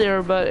hole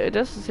there, but it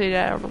doesn't say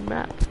that on the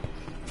map.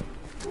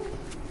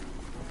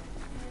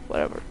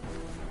 Whatever.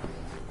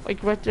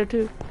 Like right there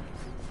too.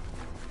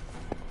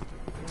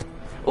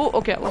 Oh,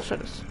 okay, let's try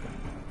this.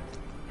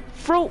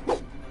 Throw.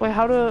 Wait,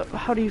 how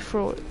do you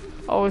throw it?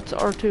 Oh, it's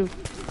R2.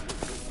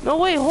 No,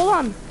 wait, hold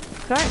on.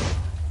 Can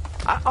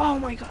I oh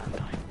my god, I'm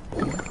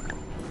dying.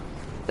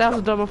 That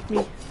was dumb of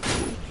me.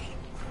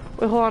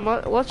 Wait, hold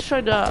on. Let's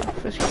try the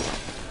fishing.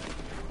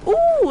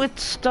 Ooh, it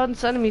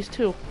stuns enemies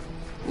too.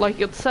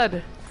 Like it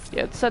said.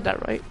 Yeah, it said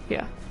that, right?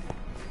 Yeah.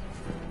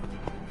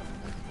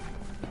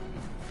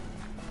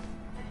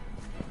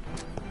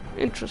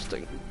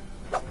 Interesting.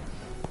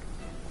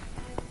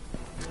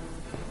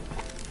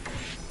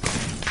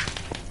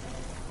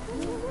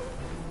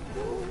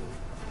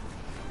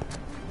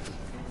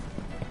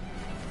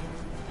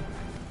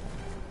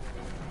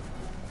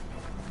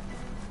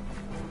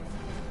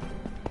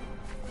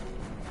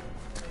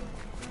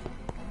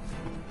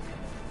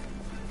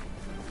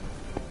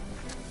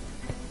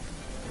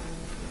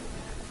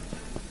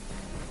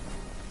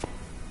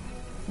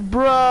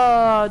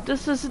 Bruh,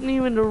 this isn't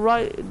even the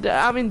right...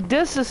 I mean,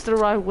 this is the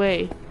right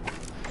way.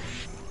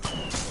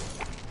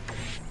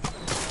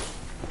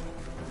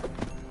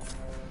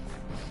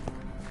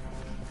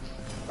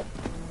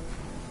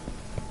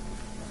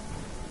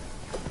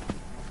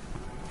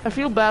 I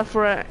feel bad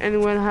for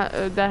anyone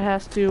that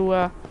has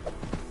to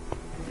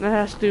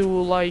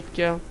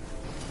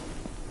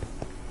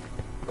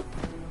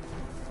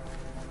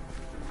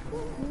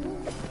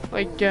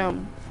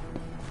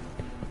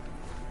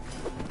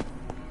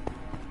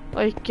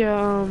like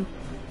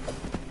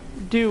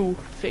do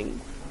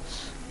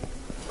things.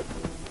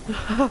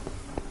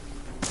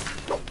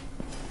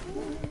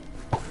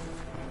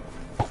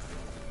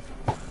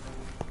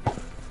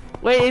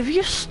 Wait, if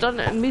you stun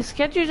enemies,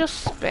 can't you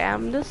just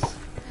spam this?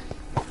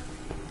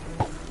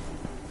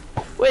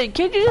 Wait,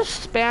 can't you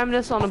just spam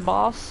this on a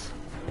boss?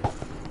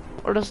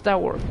 Or does that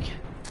work?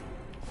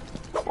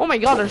 Oh my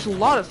god, there's a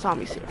lot of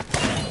zombies here.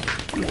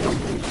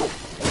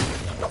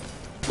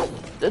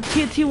 The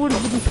TNT would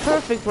have been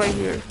perfect right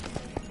here.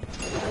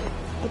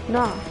 But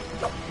nah.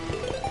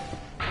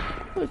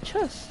 Oh,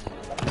 chest.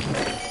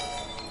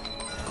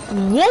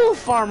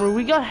 Wolf armor,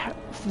 we got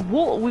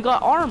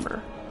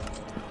armor.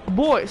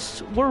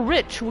 Boys, we're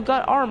rich, we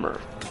got armor.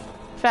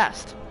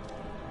 Fast.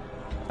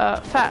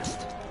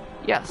 Fast.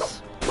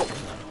 Yes.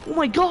 Oh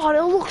my god,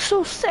 it looks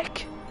so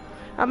sick.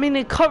 I mean,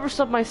 it covers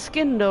up my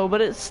skin though,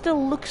 but it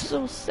still looks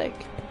so sick.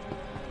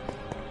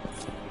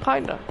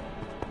 Kinda.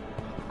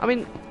 I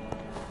mean,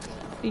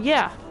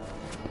 yeah.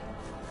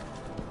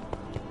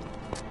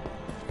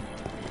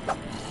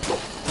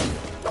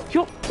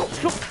 Yo,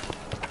 yo,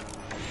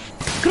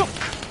 yo.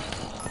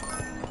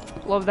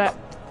 Love that.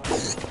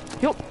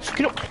 Yo,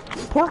 yo,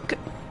 pork.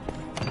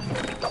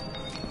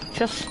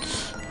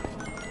 Chests.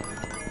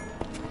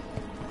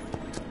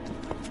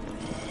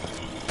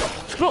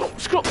 Scroll,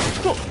 scroll,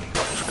 scroll,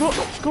 scroll,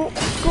 scroll,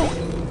 scroll.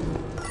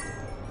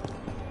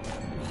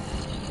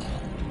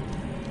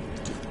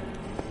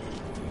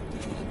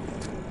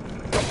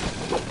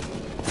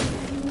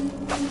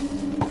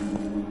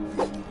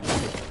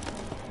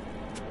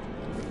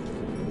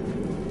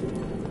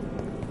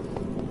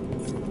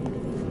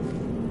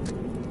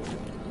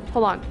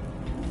 Hold on.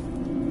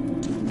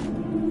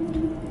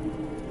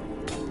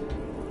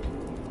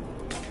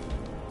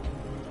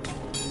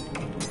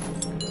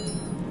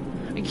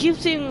 It keeps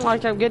seeming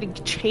like I'm getting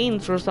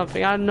chains or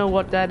something. I don't know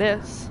what that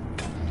is.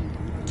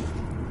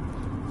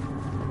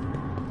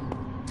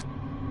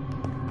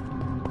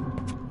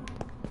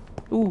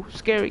 Ooh,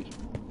 scary.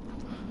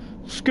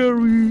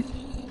 Scary.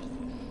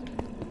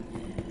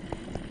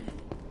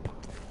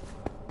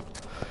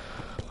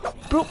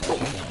 Bro,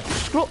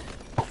 bro,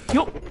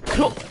 yo,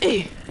 yo,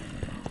 eh.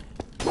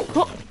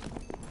 Huh.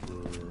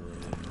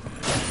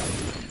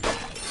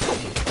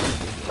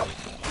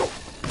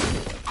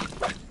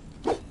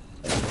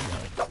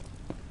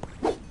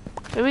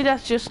 Maybe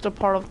that's just a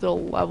part of the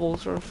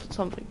levels or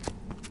something.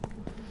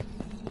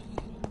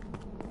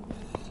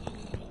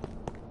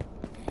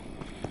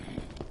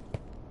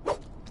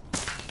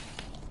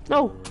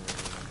 No!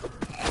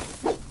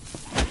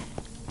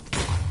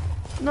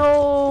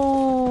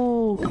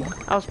 No!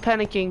 I was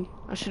panicking.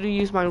 I should have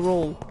used my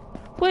roll.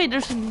 Wait,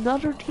 there's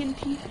another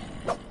TNT?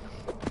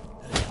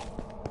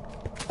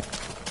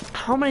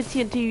 How many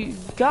TNT you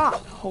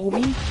got,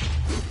 homie?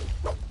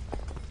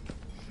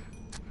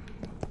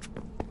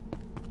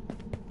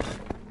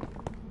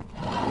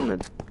 I'm gonna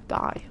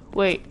die.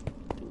 Wait,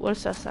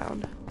 what's that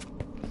sound?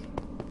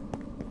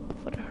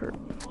 What a hurt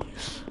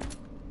noise.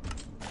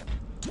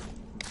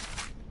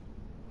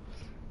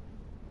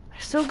 I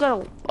still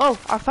got a... Oh,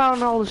 I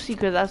found all the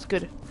secrets. That's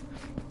good.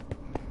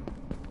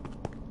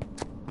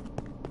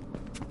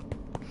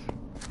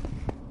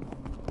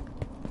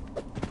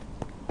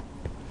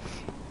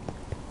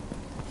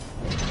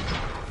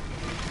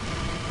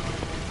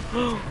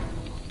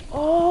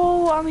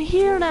 Oh, I'm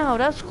here now.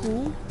 That's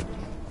cool.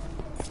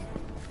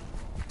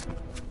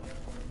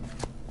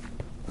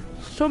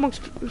 So much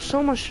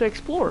to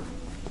explore.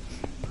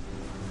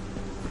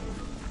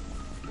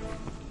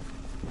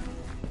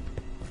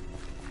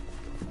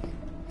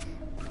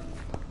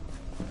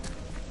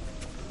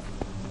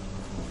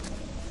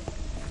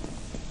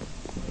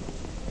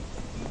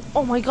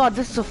 Oh my god,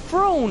 this is a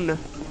throne!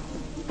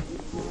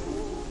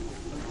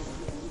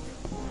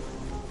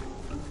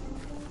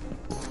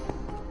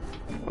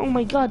 Oh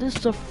my god, this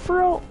is a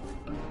throne!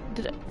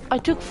 I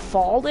took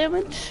fall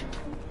damage?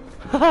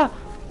 Haha,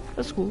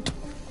 that's cool.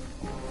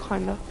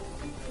 Kinda.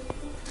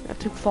 I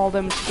took fall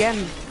damage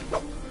again.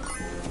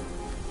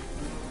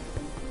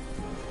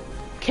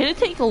 Can you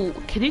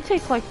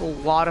take like a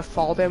lot of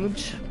fall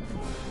damage?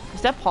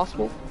 Is that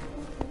possible?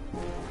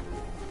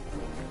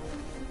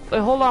 Wait,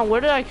 hold on, where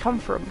did I come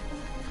from?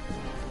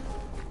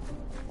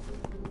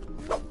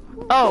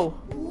 Oh.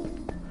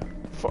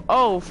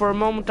 For a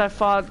moment I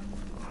thought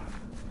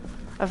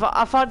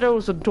there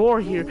was a door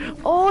here.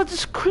 Oh,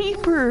 it's a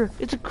creeper!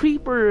 It's a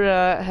creeper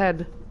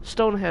head.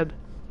 Stone head.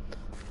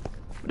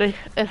 It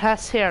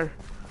has hair.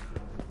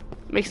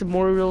 Makes it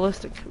more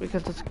realistic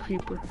because it's a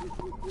creeper.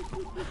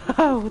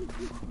 What the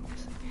fuck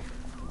is it?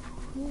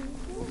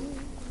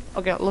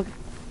 Okay, look.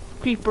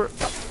 Creeper.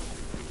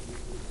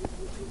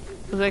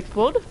 Does it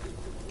explode?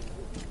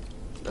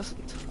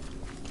 Doesn't.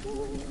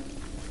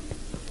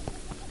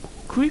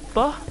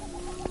 Creeper.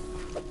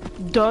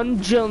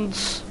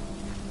 Dungeons.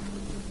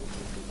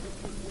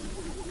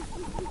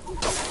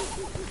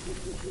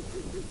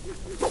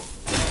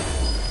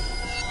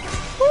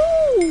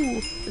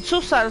 Woo! It's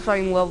so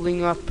satisfying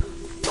leveling up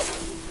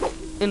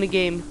in the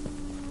game.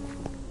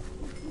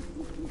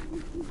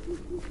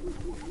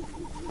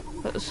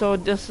 So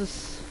this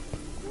is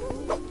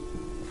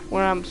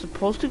where I'm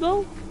supposed to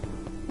go?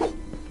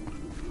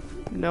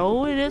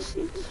 No, it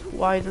isn't.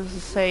 Why does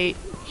it say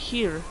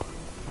here?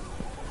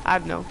 I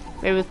don't know.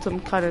 Maybe it's some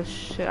kind of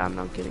shit I'm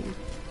not getting.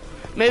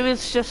 Maybe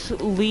it's just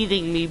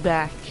leading me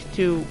back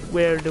to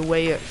where the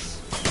way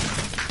is.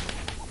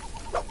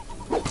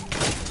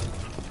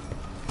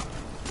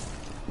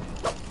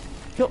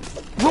 Yo,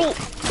 roll!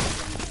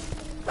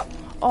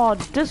 Oh,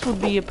 this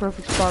would be a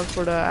perfect spot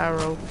for the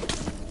arrow.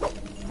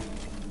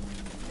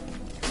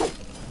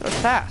 They're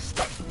fast.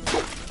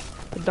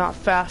 But not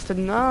fast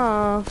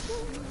enough.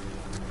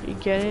 You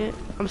get it?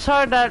 I'm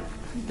sorry that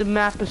the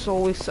map is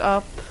always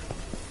up.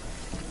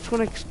 Just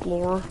wanna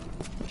explore.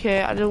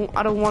 Okay, I don't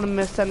want to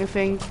miss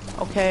anything.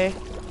 Okay.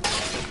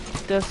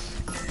 This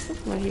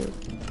right here.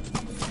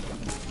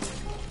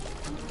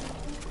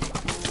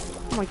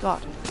 Oh my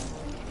god.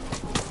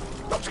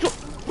 Let's go.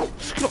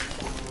 Let's go.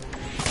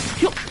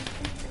 Yo.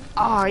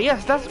 Ah,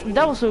 yes,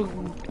 that was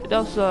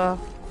a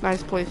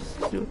nice place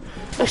to do.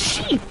 A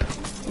sheep.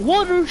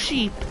 Water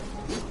sheep.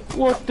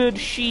 Watered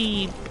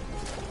sheep.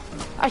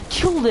 I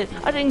killed it.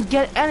 I didn't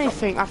get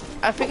anything. I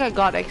think I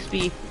got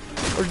XP.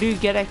 Or do you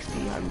get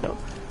XP? I don't know.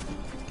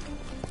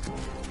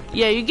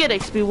 Yeah, you get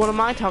XP. What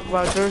am I talking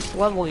about? There's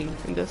leveling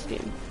in this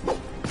game.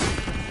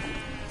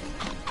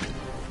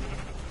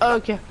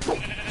 Okay.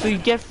 So you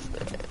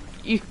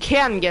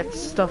can get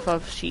stuff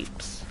of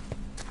sheeps.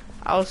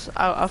 I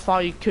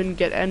thought you couldn't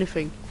get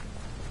anything.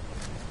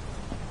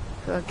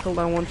 I killed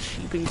that one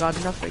sheep and got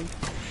nothing.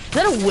 Is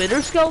that a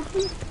wither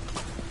skeleton?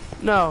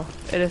 No,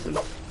 it isn't.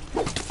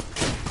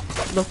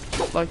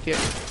 Look like it.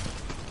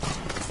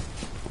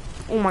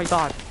 Oh my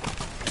god.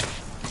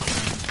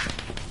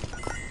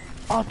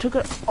 Oh, took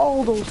out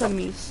all those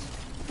enemies.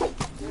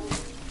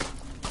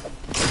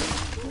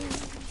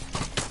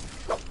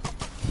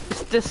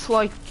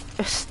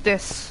 Is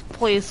this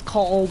place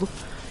called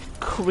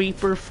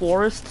Creeper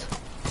Forest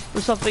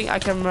or something? I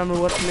can't remember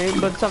what the name,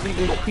 but something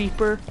with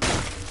Creeper.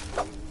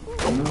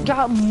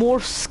 Got more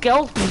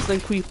skeletons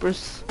than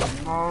creepers.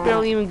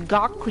 Barely even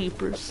got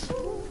creepers.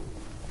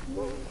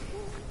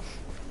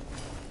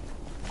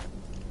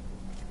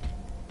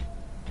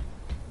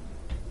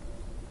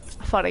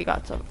 I thought I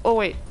got some. Oh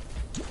wait.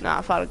 Nah,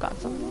 I thought I got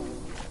some.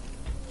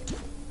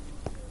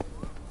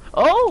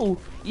 Oh!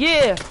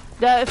 Yeah!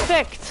 That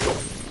effect!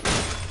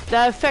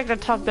 That effect I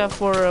talked about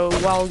for a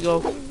while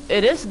ago.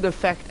 It is an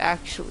effect,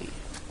 actually.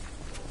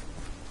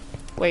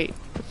 Wait,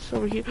 what's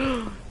over here?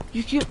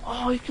 You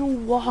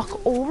can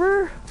walk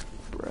over?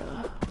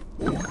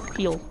 Bruh.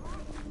 Heal.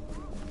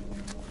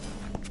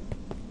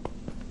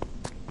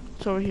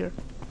 It's over here.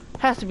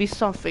 Has to be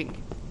something.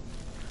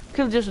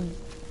 Could've just...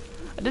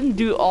 I didn't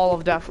do all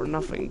of that for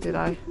nothing, did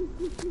I?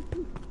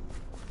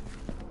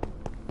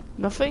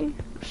 Nothing?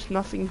 There's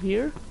nothing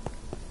here?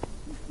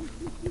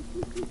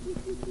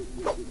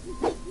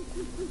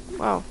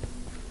 Wow.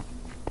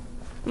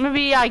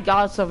 Maybe I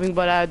got something,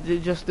 but I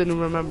just didn't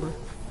remember.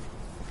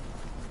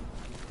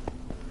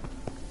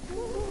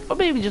 Or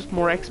maybe just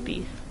more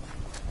XP.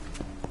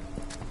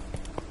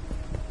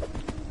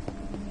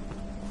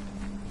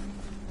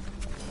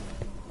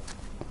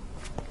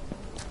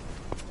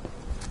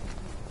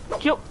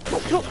 Yo,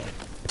 yo,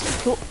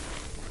 yo.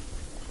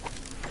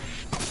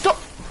 Stop.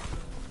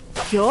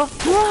 Yo.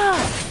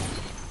 Ah!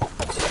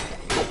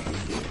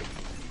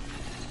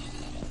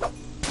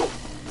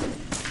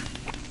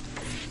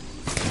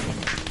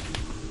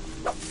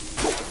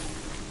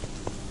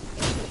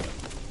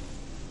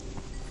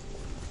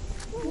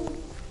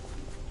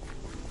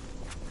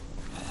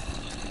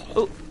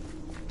 Oh.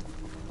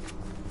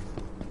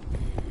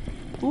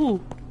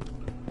 Ooh.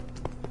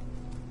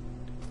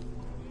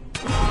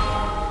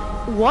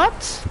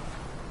 What?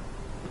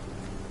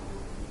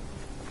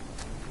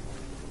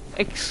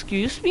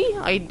 Excuse me?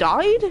 I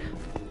died?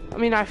 I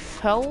mean, I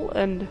fell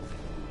and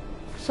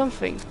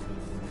something.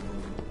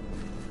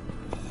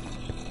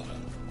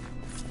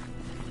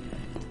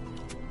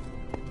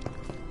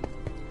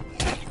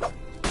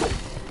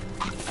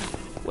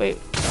 Wait.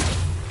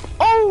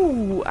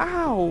 Oh!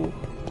 Ow!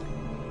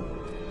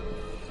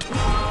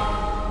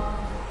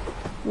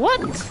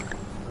 What?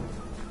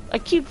 I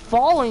keep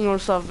falling or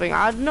something.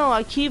 I don't know.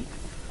 I keep...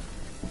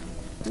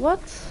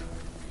 What?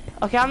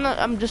 Okay,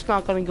 I'm just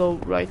not gonna go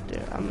right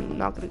there. I'm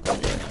not gonna go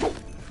there.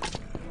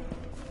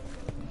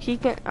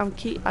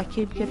 I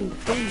keep getting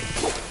free.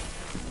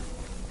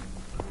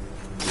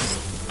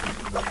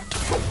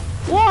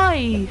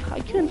 Why? I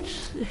couldn't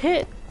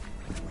hit.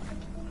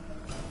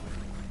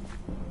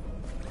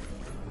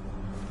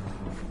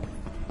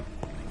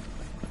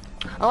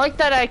 I like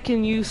that I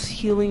can use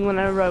healing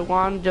whenever I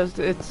want. Just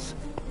it's.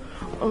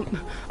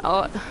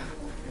 I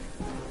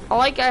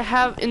like I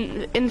have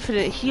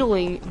infinite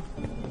healing,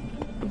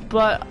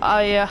 but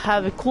I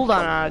have a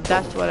cooldown on it.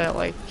 That's what I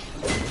like.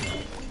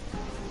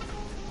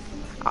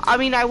 I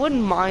mean, I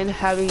wouldn't mind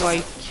having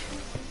like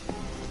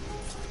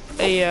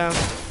I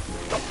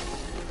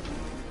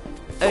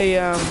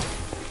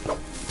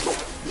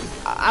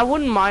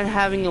wouldn't mind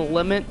having a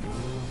limit.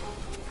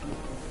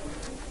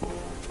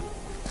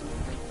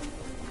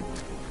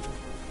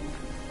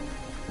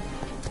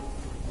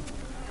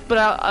 But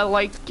I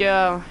like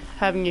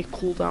having a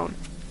cooldown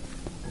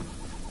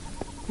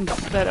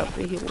instead of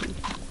the healing.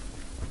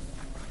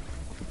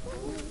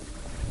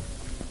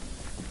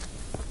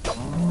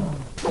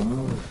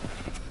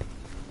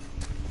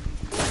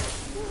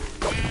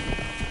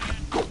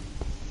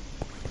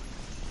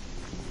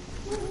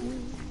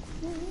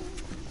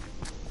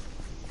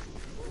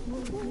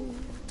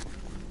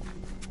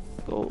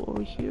 Go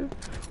over here.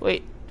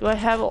 Wait, do I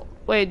have all?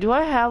 Wait, do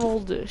I have all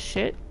the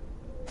shit?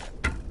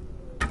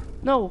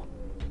 No.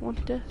 I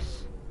want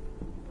this.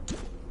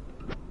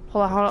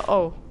 Hold on.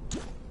 Oh.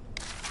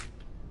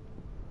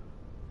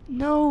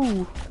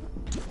 No.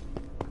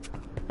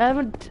 I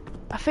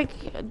think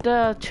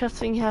the chest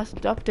thing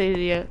hasn't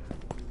updated yet.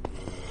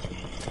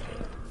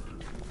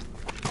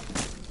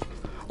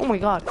 Oh my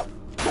god.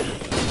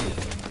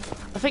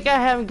 I think I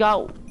haven't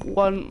got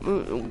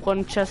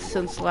one chest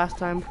since last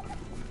time.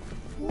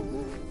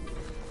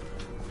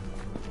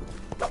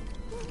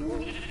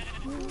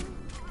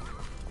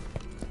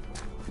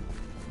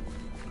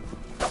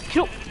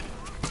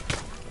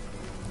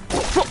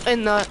 Foot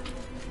in the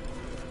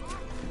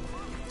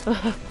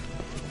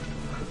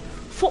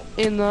foot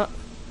in the.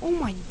 Oh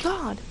my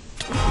god.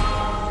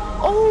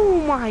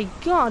 Oh my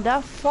god,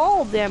 that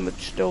fall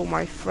damage though,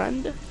 my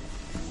friend.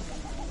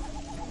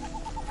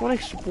 I want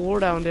to explore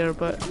down there,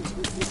 but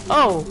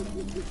oh,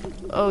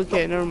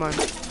 okay, never mind.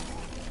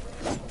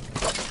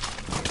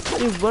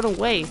 They run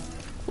away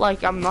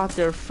like I'm not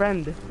their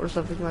friend or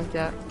something like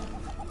that.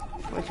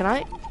 Wait, can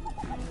I?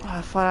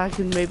 I thought I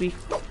could maybe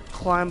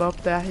climb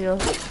up that hill.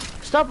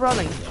 Stop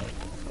running.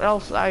 or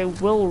else I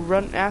will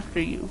run after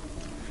you.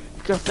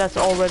 Because that's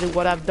already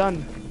what I've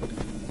done.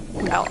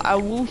 I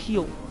will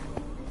heal.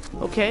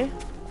 Okay?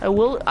 I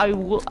will.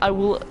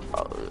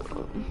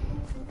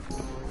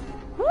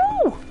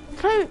 Woo!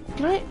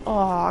 Can I?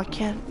 Oh, I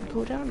can't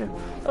go down there.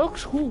 That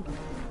looks cool.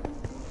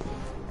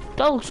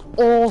 That looks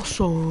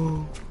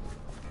awesome.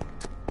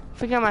 I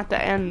think I'm at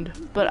the end,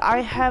 but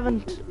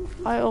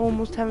I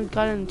almost haven't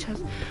gotten a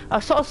chest. I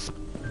saw a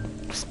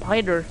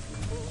spider.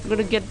 I'm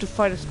gonna get to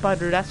fight a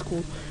spider. That's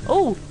cool.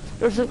 Oh,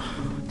 there's a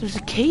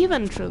cave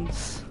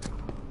entrance.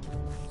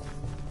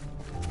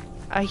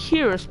 I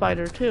hear a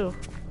spider too.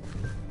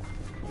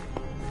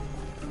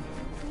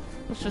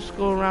 Let's just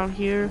go around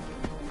here,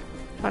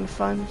 trying to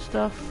find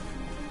stuff.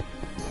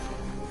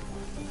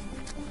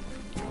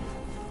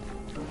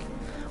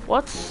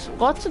 What's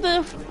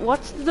the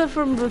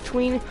difference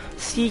between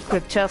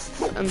secret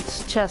chests and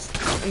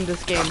chests in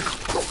this game?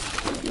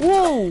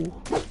 Whoa!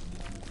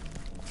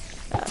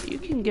 You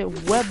can get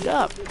webbed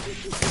up.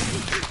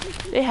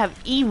 They have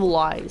evil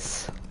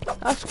eyes.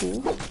 That's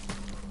cool.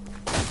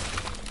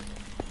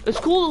 It's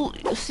cool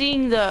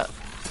seeing the...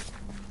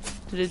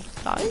 Did it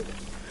die?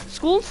 It's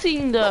cool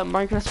seeing the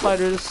Minecraft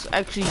spiders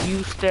actually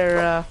use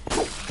their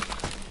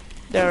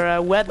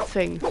web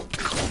thing.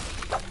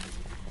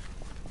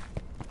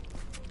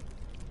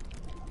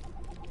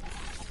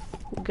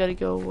 We gotta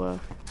go,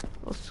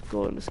 let's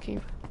go in this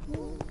cave.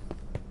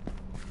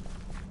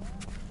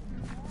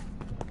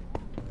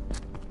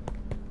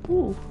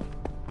 Ooh.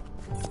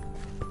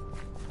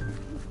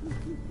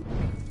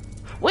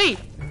 Wait!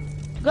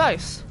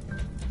 Guys!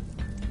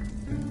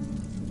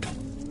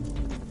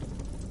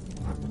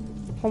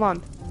 Hold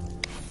on.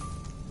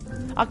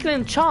 I can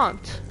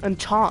enchant.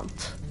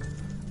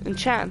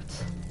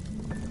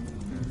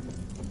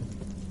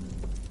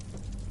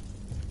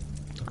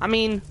 I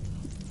mean,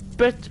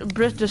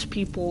 British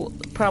people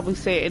probably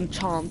say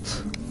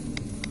enchant.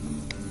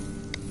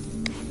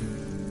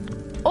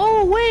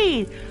 Oh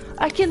wait!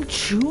 I can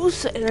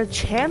choose an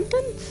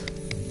enchantment?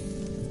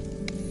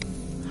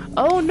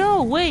 Oh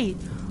no, wait!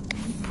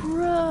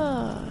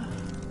 Bruh.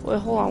 Wait,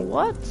 hold on,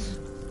 what?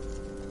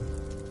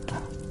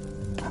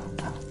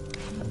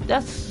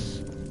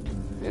 That's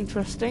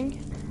interesting.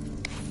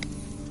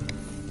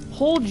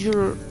 Hold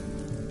your...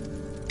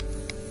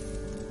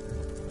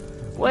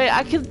 Wait,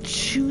 I can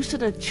choose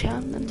an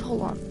enchantment?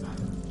 Hold on.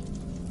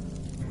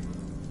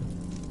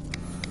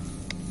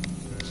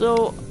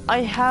 So,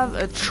 I have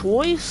a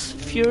choice.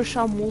 Fury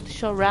Shot,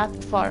 Multi-Shot,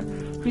 Rapid Fire.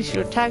 Increase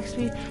your attack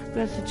speed.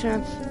 Grants a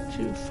chance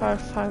to fire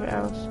 5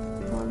 arrows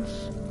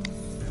once.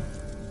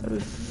 Every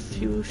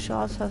few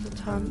shots has a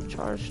time to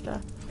charge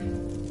that.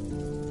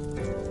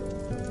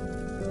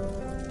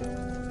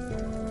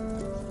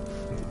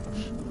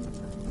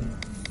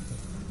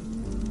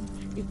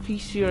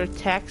 Increase your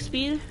attack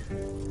speed.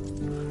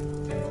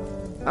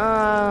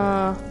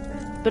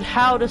 But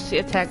how does the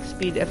attack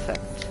speed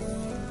affect?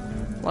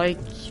 Like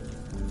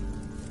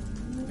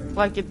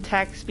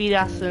attack speed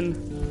as in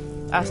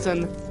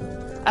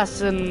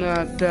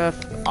the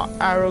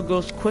arrow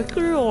goes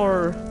quicker,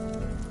 or? I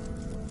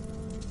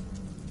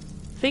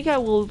think I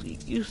will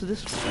use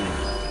this one.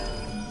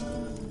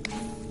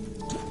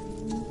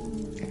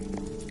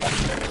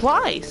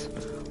 Flies,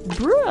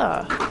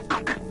 bruh.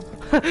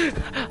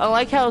 I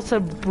like how it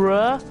said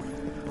bruh,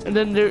 and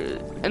then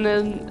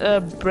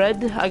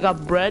bread. I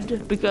got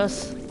bread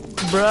because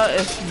bruh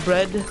is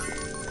bread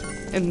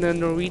in the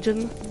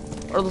Norwegian,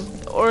 or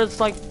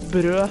it's like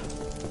brød.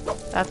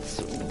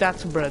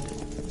 That's bread.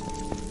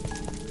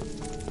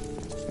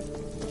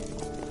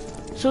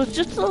 So it's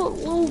just a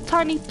little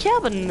tiny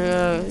cabin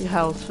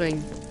house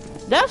thing.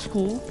 That's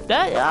cool.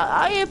 That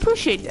I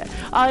appreciate that.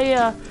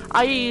 I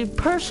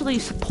personally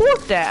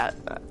support that.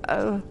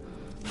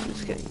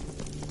 Just kidding.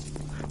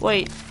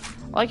 Wait,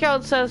 like how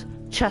it says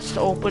chest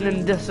open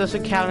and this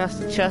doesn't count as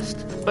the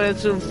chest, but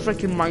it's a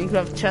freaking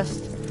Minecraft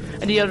chest,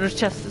 and the other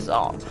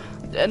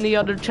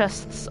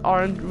chests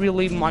aren't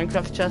really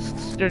Minecraft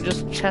chests. They're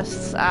just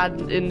chests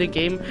added in the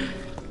game.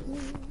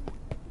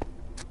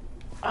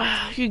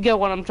 You get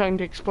what I'm trying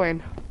to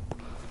explain.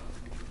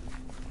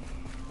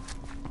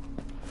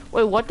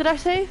 Wait, what did I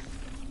say?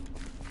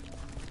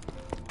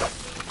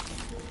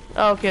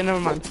 Oh, okay, never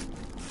mind.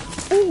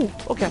 Ooh,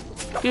 okay.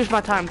 Here's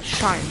my time to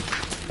shine.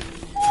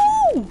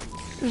 Ooh!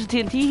 There's a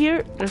TNT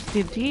here. There's a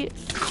TNT.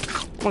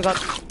 Oh my god.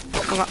 Oh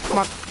my god, come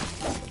on.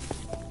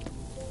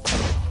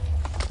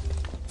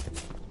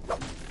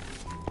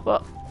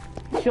 Well,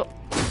 yo.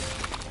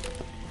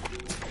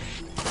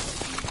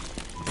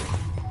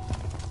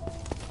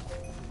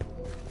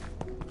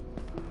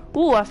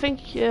 Ooh, I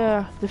think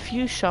the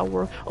fuse shall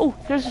work. Oh,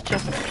 there's a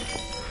chest.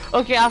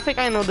 Okay, I think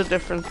I know the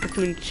difference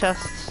between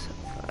chests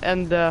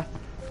and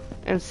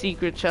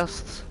secret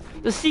chests.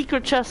 The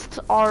secret chests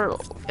are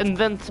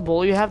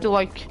invincible. You have to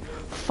like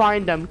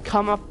find them,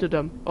 come up to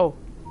them. Oh.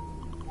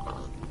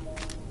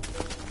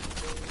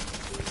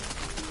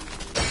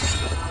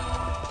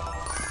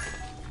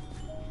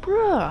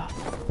 Bruh.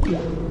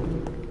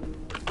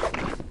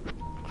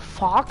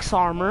 Fox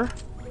armor.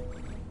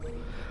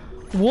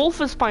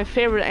 Wolf is my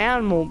favorite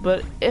animal,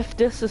 but if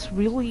this is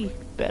really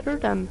better,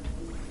 then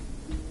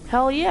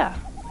hell yeah.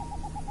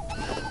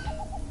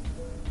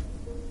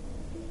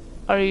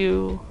 Are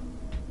you...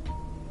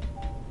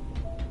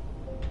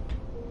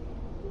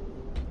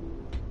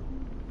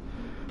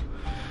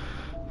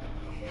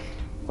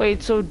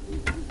 Wait, so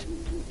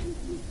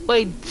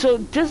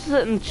this is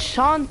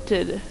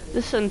enchanted.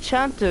 This is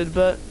enchanted,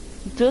 but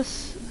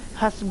this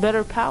has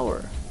better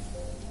power.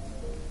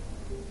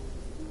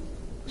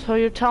 So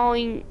you're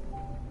telling...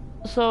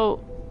 So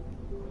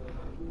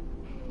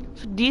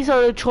these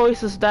are the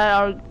choices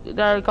that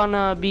are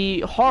gonna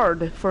be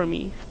hard for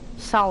me.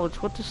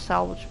 Salvage. What does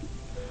salvage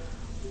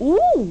mean?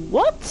 Ooh,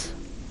 what?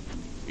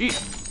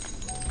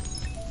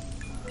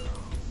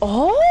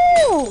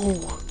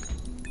 Oh!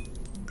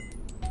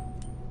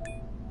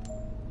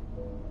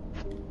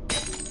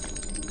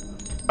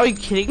 Are you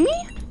kidding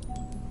me?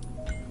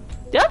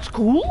 That's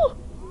cool.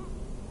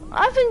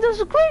 I think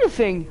that's a great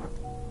thing.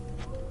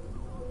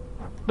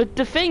 But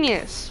the thing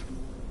is,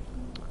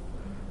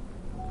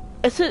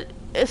 is it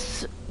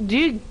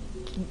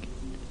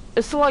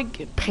like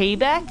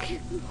payback?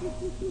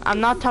 I'm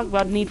not talking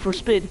about Need for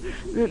Speed.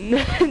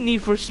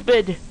 Need for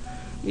Speed.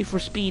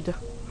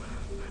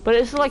 But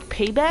it's like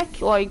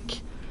payback?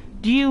 Like,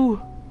 do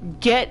you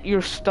get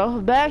your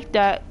stuff back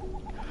that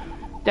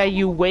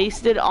you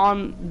wasted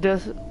on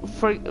this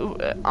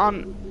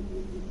on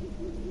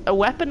a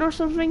weapon or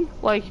something?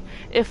 Like,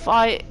 if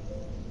I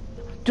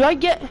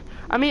get,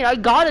 I mean, I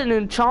got an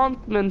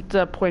enchantment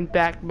point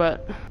back,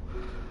 but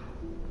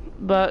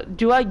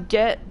do I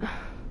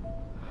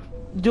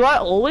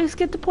always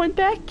get the point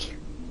back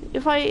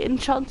if I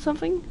enchant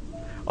something?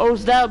 Or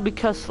is that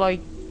because,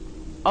 like,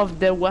 of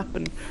the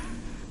weapon?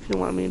 If you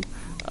know what I mean.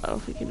 I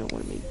don't think you know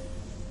what I mean.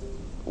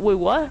 Wait,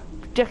 what?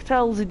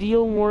 Projectiles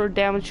deal more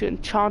damage to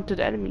enchanted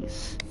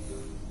enemies.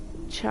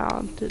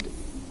 Enchanted.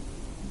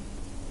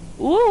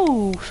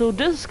 Ooh, so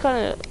this is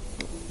kind of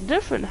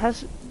different.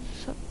 Has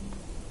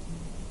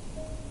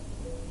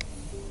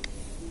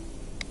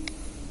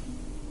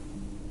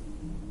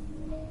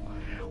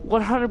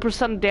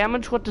 100%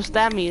 damage? What does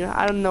that mean?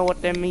 I don't know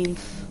what that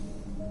means.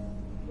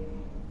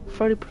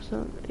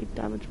 30%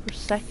 damage per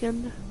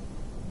second.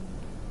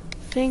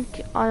 I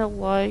think I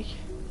like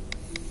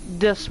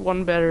this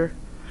one better,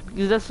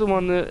 because that's the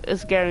one that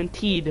is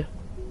guaranteed.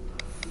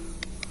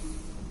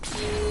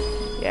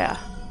 Yeah,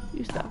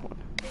 use that one.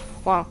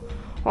 Wow.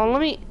 Well, let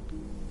me...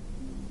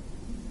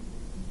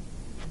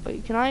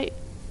 Wait, can I...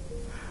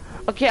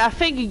 Okay, I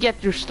think you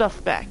get your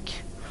stuff back.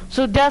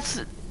 So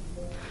that's...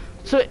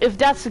 So if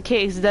that's the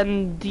case,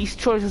 then these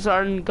choices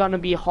aren't gonna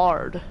be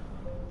hard.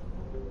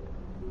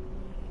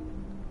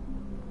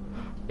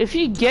 If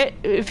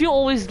you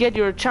always get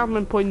your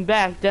enchantment point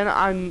back, then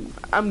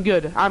I'm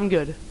good. I'm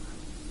good.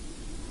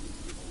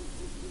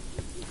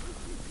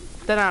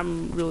 Then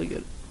I'm really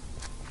good.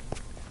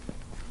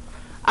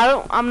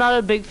 I'm not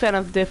a big fan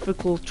of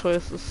difficult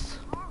choices.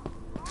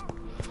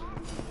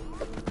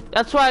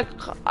 That's why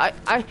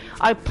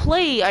I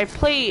play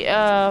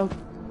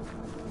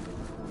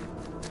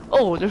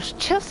oh, there's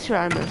chests here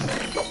I missed.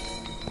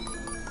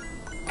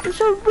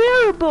 There's a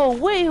rare bow.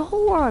 Wait,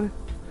 hold on.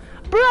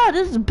 Bruh,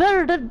 this is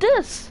better than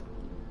this.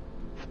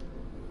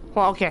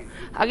 Well, okay.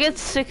 I get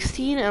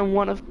 16 and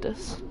one of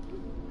this.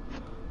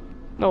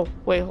 No,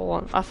 wait,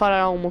 hold on. I thought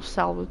I almost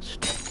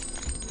salvaged.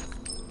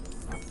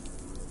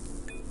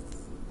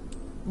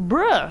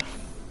 Bruh.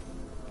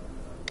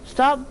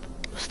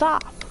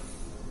 Stop.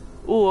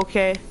 Ooh,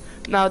 okay.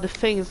 Now the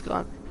thing is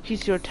gone.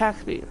 Increase your attack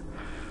speed.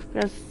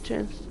 That's a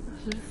chance.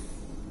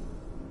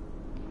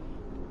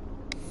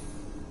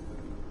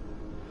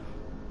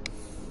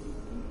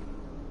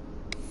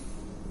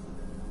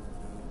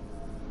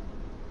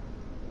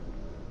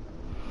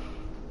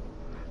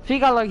 I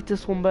think I like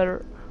this one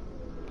better.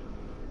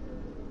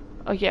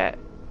 Okay.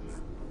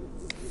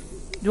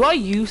 Do I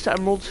use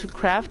emeralds to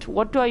craft?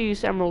 What do I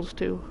use emeralds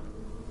to?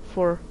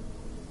 For?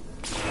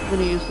 I'm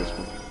gonna use this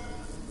one.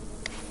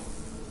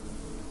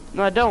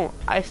 No, I don't.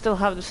 I still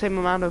have the same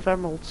amount of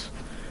emeralds.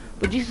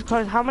 But Jesus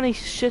Christ, how many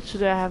shits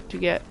do I have to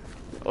get?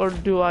 Or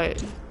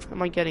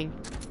am I getting?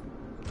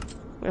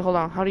 Wait, hold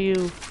on. How do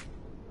you...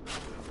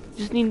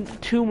 Just need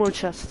 2 more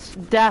chests.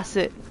 That's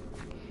it.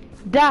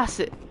 That's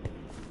it.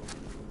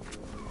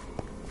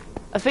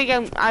 I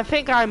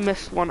think I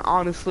missed one,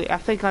 honestly. I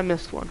think I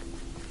missed one.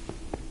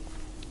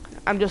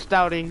 I'm just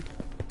doubting.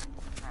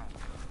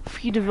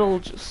 Feed the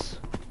villages.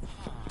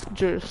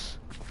 Just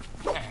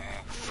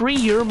free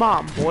your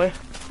mom, boy.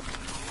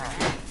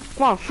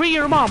 Come on, free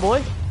your mom,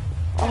 boy.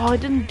 Oh, I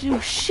didn't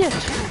do shit.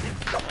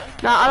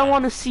 Now, I don't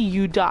want to see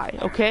you die,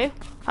 okay?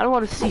 I don't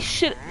want to see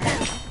shit.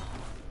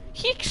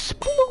 He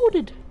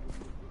exploded.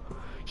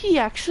 He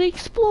actually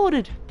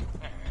exploded.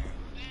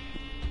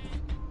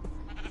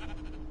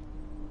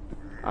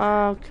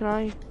 Can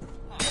I?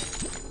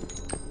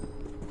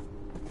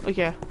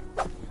 Okay.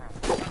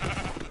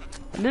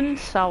 I didn't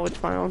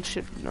salvage my own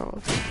shit, no.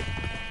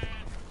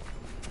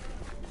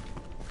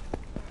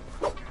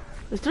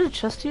 Is there a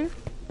chest here?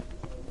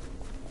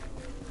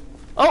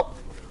 Oh!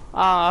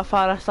 Ah, I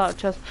thought I saw a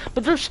chest.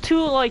 But there's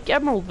two, like,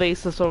 emerald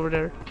vases over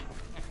there.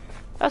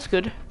 That's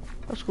good.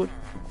 That's good.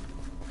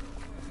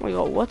 Oh my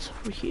god, what's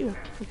over here?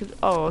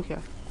 Oh, okay.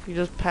 You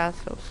just pass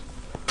those.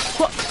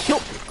 What? Yo!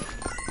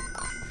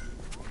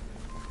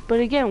 But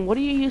again, what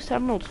do you use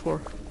emeralds for?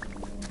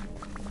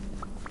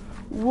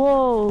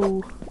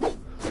 Whoa!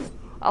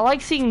 I like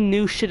seeing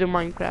new shit in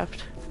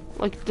Minecraft.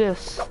 Like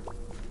this.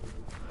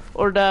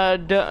 Or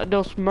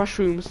those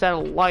mushrooms that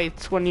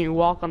lights when you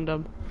walk on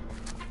them.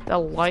 That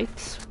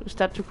lights? Is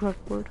that the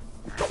correct word?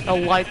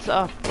 That lights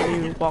up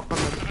when you walk on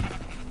them.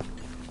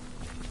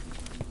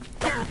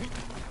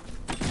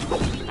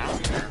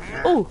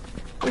 Oh!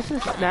 This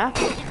is snap.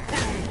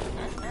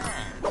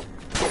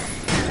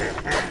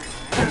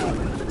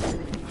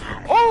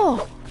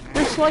 Oh!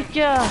 It's like,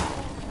 I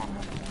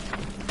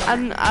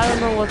don't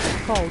know what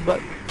it's called,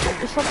 but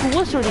it's like a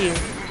wizard here.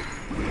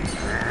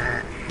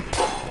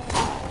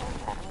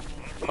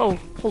 Oh,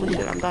 holy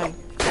shit, I'm dying.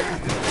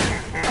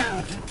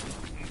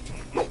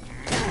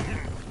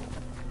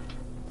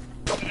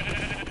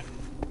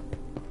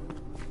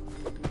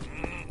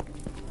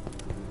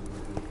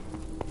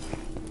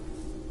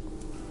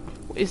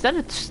 Is that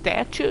a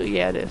statue?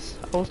 Yeah, it is.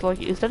 I was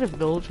like, is that a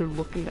villager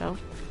looking down?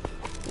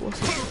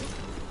 What's it?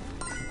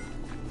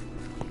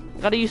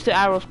 Gotta use the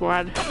arrows more.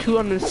 I had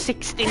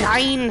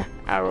 269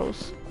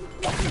 arrows.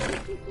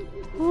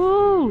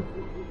 Woo!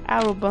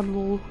 Arrow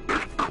bundle.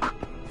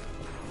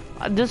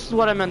 This is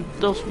what I meant.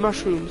 Those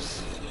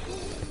mushrooms.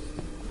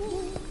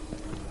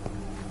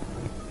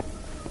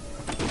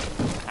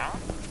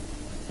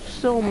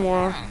 Still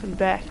more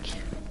back.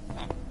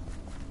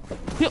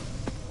 Yep.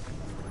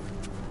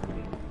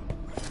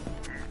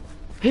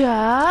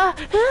 Yeah.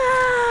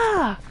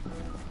 Ah!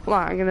 Hold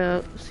on, I'm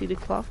gonna see the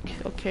clock.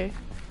 Okay.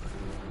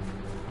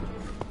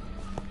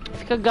 I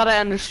think I gotta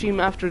end the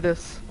stream after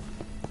this.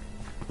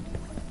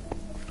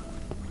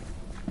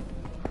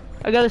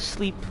 I gotta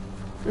sleep.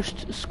 There's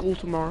school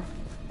tomorrow.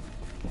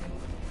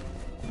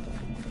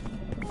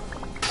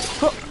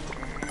 Oh.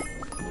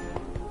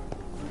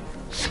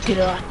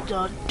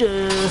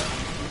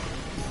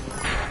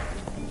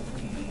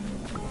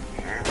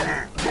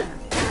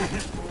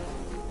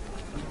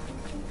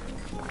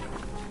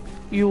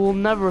 You will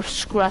never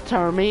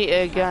scatter me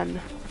again.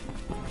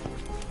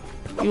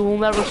 You will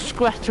never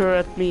scatter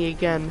at me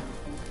again.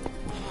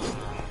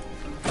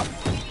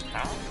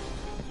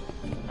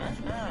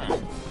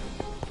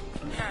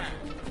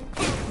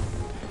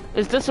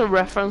 Is this a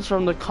reference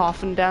from the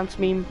coffin dance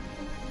meme?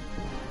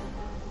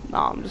 No,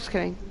 I'm just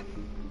kidding.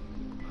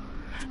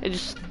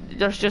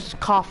 There's just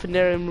coffin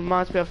there and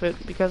reminds me of it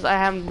because I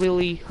haven't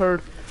really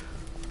heard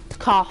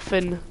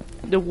coffin,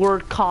 the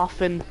word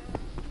coffin,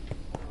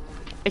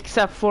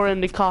 except for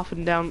in the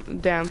coffin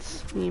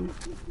dance meme.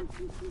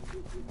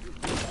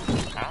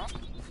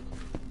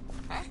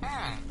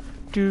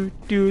 Do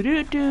do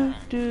do do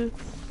do.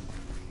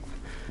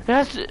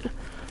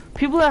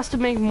 People have to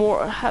make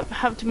more,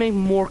 have to make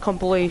more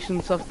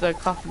compilations of the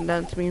coffin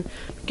dance meme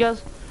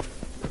because,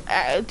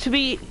 to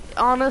be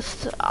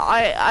honest,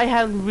 I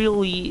haven't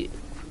really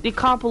the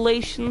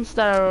compilations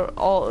that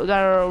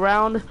are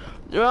around.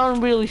 They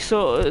aren't really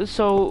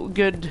so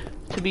good,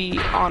 to be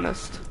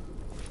honest.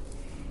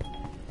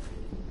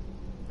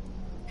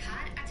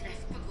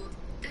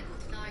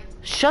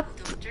 Shut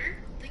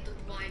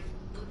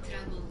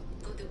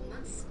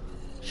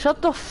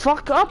the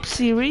fuck up,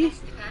 Siri.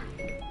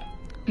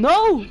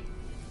 No!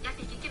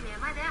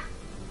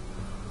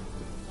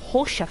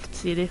 Hold kjeft,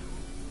 Siri.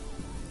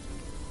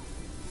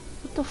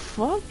 What the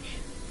fuck?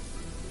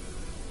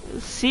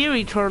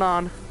 Siri, turn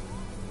on.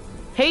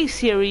 Hey,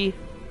 Siri.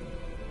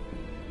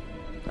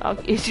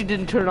 Okay, she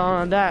didn't turn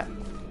on that.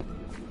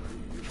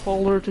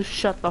 Told her to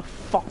shut the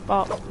fuck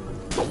up.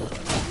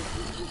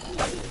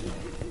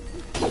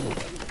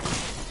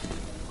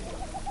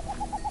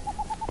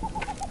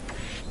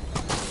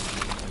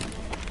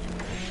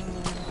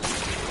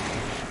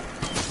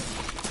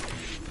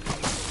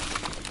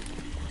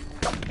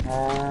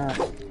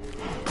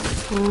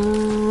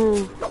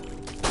 Ooh.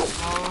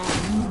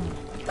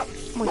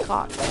 Oh my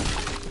god.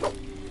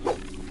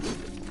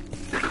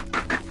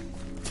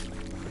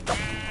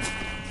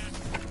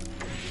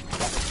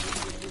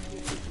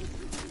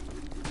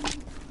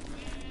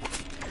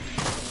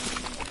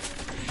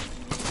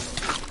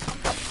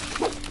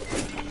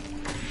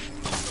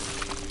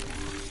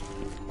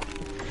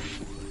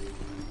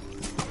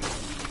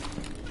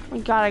 Oh my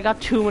god, I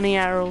got too many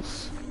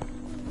arrows.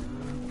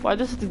 Why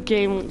does the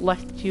game let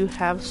you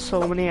have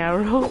so many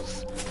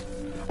arrows?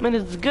 I mean,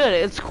 it's good,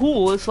 it's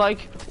cool, it's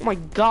like, oh my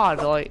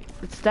god, like,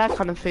 it's that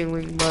kind of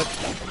feeling, but,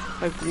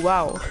 like,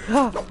 wow.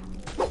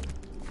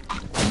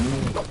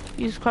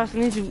 Jesus Christ, I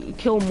need to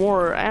kill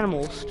more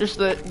animals. There's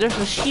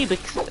a sheep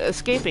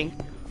escaping.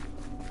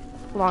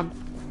 Hold on.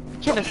 You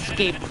can't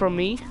escape from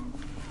me.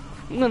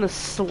 I'm gonna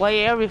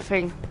slay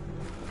everything.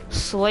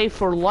 Slay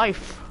for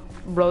life,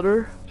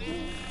 brother.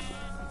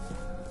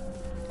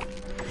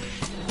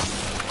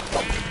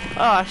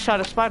 Oh, I shot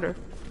a spider.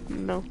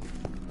 No.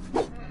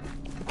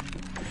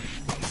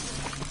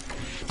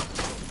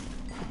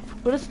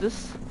 What is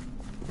this?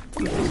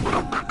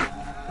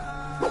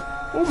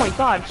 Oh my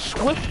god,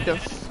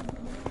 swiftness.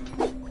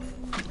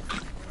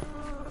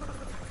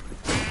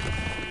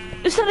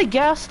 Is that a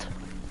ghast?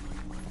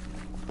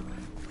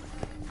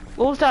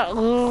 What was that?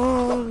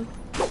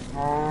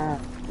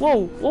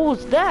 Whoa, what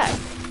was that?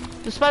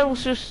 The spider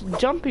was just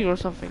jumping or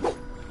something.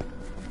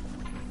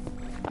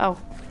 Oh,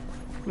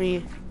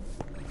 me.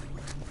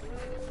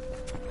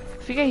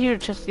 I think I hear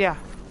it just, yeah.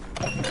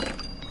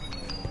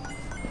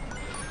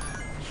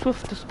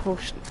 Swiftest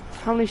potion.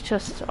 How many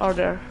chests are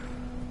there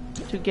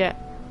to get?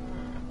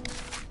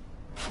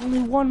 Only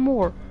one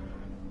more.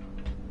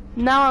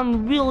 Now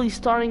I'm really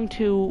starting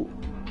to.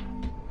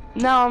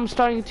 Now I'm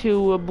starting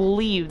to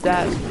believe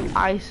that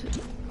I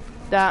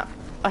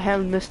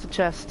haven't missed a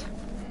chest.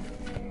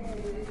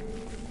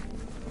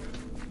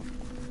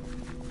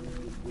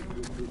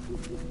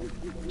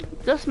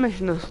 This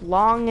mission is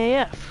long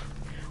AF,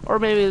 or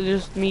maybe it's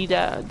just me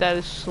that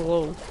is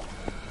slow.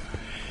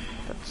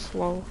 That's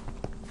slow.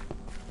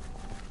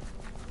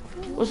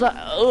 What's that?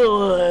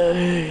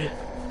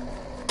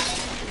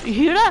 You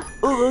hear that?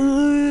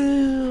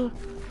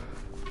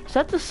 Is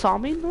that the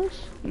zombie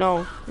noise?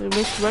 No, it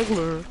makes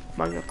regular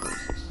Minecraft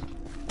noises.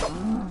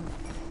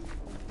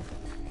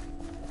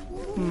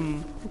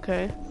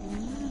 Okay.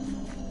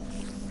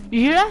 You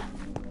hear that?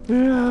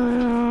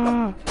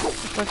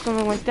 It's like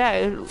something like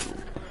that.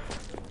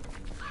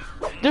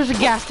 There's a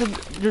ghast.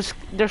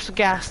 There's a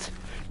ghast.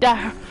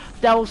 That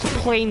was a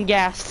plain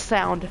ghast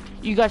sound.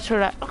 You guys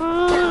heard that?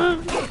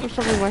 Or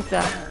something like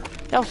that.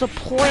 That was a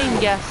plain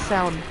ghast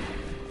sound.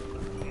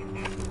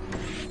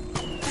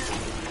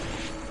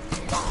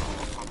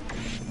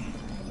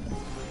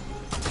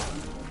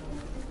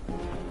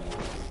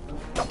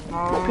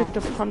 Picked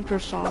up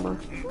hunter's armor.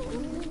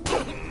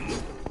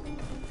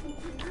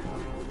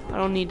 I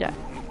don't need that.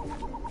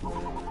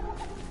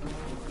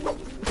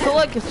 I feel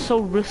like it's so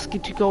risky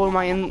to go in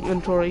my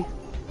inventory.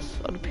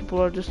 Other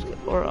people are just,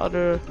 or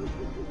other.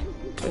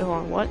 Wait, hold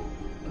on, what?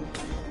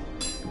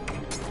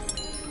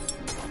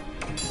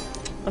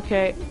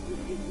 Okay,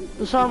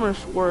 this armor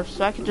is worse,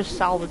 so I can just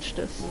salvage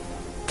this.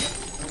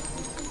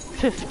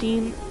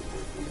 15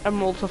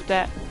 emeralds of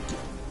that.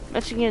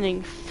 Imagine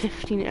getting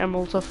 15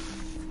 emeralds of.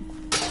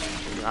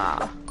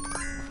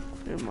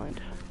 Never mind.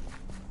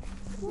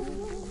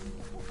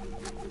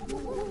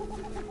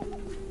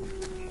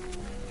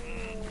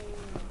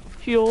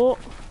 Yo.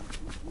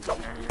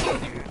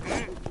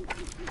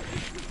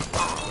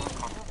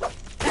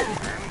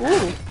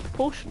 Ooh,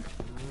 potion.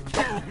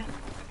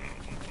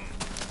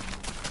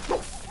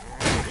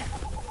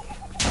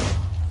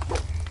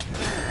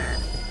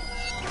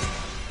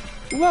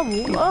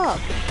 Level up.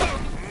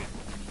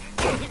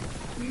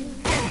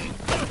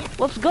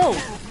 Let's go.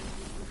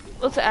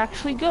 Let's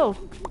actually go.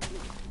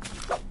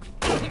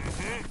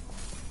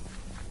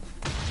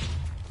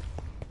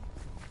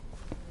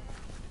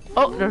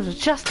 Oh, there's a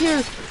chest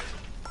here.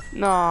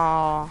 No,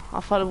 I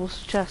thought it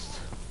was a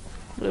chest.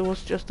 But it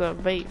was just a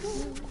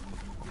base.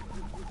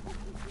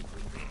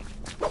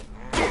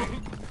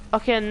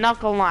 Okay, not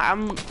gonna lie,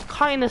 I'm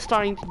kinda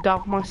starting to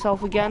doubt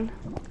myself again.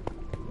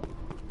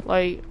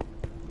 Like,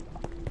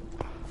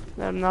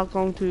 I'm not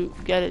going to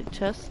get a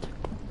chest.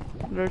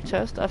 Another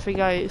chest. I think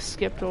I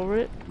skipped over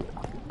it.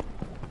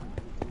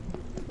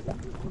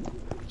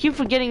 Keep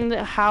forgetting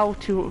how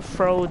to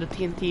throw the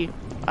TNT.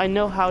 I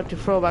know how to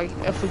throw, but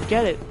I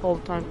forget it all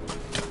the time.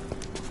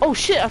 Oh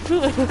shit, I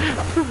threw it.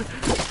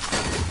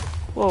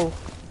 Whoa.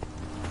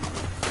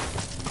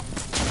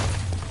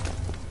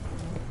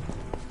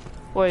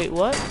 Wait,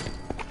 what?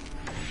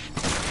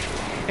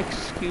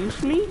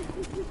 Excuse me?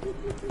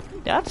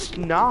 That's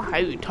not how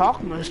you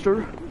talk,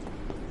 mister.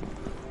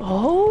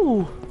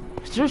 Oh,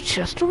 is there a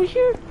chest over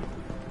here?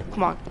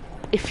 Come on.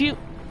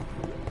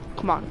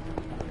 Come on.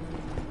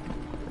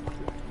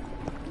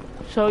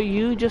 So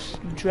you just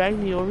dragged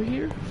me over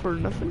here for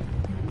nothing?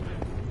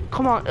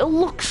 Come on, it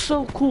looks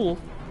so cool.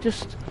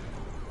 Just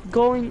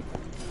going...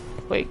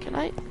 Wait, can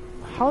I...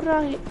 How did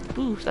I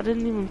boost? I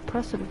didn't even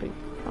press anything.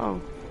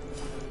 Oh.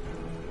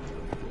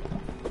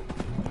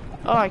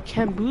 Oh, I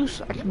can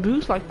boost. I can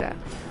boost like that.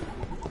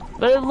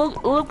 But it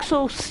looks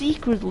so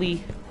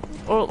secretly.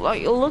 Or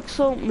like, it looks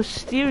so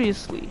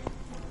mysteriously.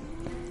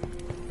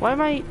 Why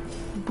am I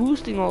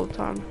boosting all the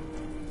time?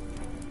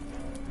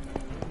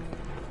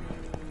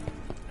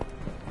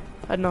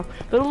 I don't know.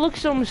 But it looks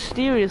so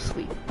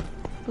mysteriously.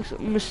 Looks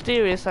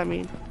mysterious, I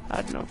mean.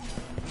 I don't know.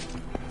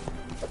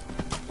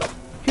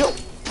 Yo!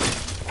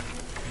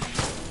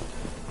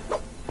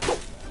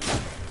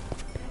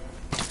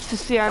 To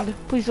stand.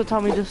 Please don't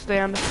tell me to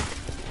stand.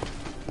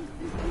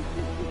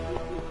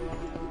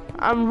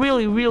 I'm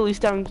really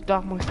starting to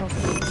doubt myself.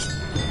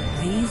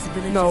 These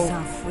villages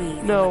are free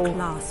from the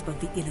clasp of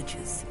the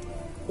Illagers.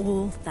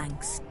 All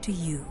thanks to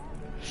you.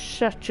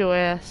 Shut your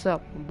ass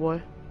up, my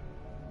boy.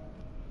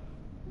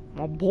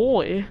 My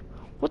boy?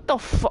 What the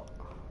fuck?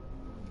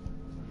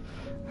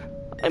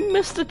 I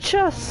missed the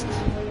chest.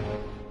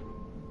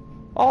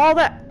 All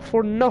that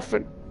for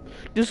nothing.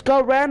 Just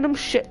got random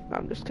shit. No,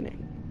 I'm just kidding.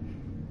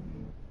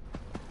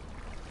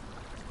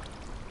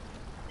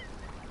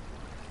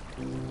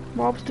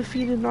 Mobs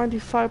defeated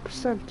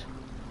 95%.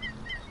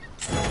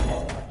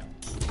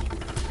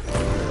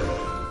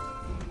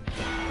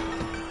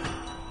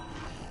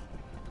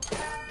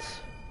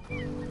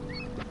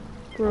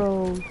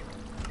 Bro.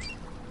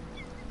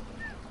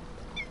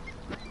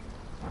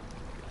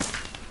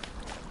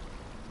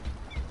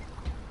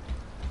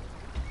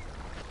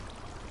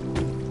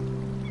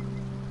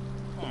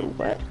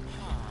 What?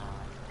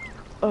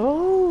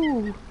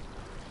 Oh.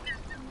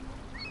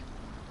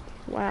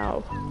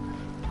 Wow.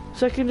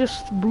 So I can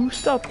just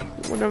boost up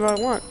whenever I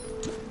want.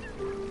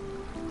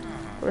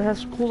 Or it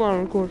has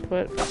cooldown, of course,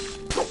 but...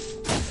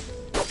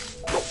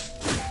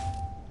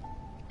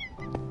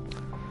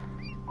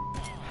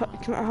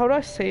 How do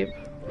I save?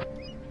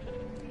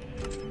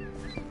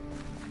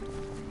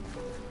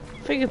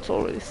 I think it's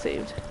already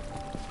saved.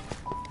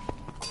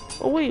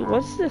 Oh wait,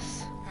 what's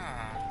this?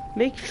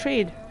 Make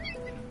trade.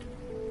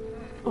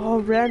 Oh,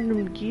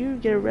 random gear.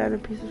 Get a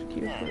random piece of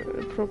gear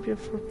appropriate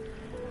for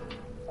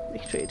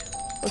make trade.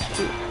 Let's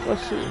do it.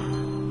 Let's do it.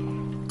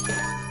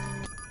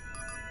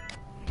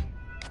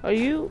 Are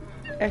you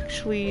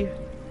actually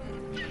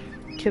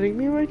kidding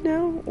me right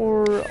now,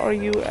 or are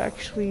you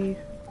actually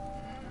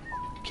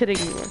kidding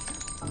me right now?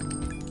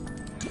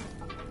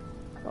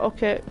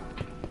 Okay,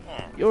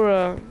 you're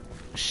a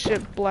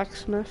shit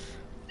blacksmith.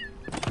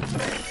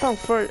 I found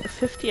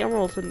 50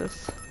 emeralds in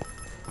this.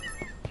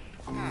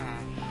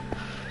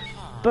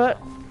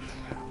 But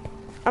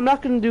I'm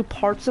not gonna do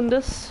parts in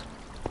this.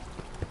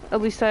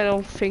 At least I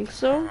don't think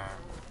so.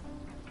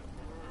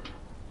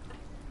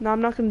 No,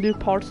 I'm not gonna do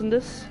parts in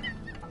this.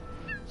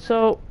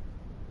 So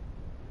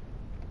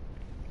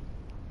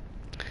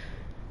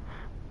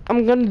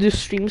I'm gonna do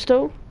streams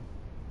though.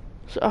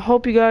 So I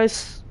hope you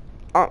guys,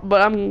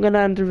 but I'm gonna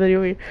end the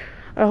video here.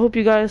 I hope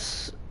you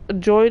guys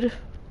enjoyed.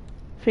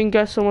 Thank you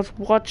guys so much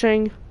for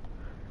watching.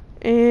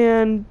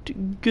 And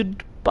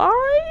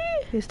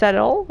goodbye. Is that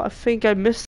all? I think I missed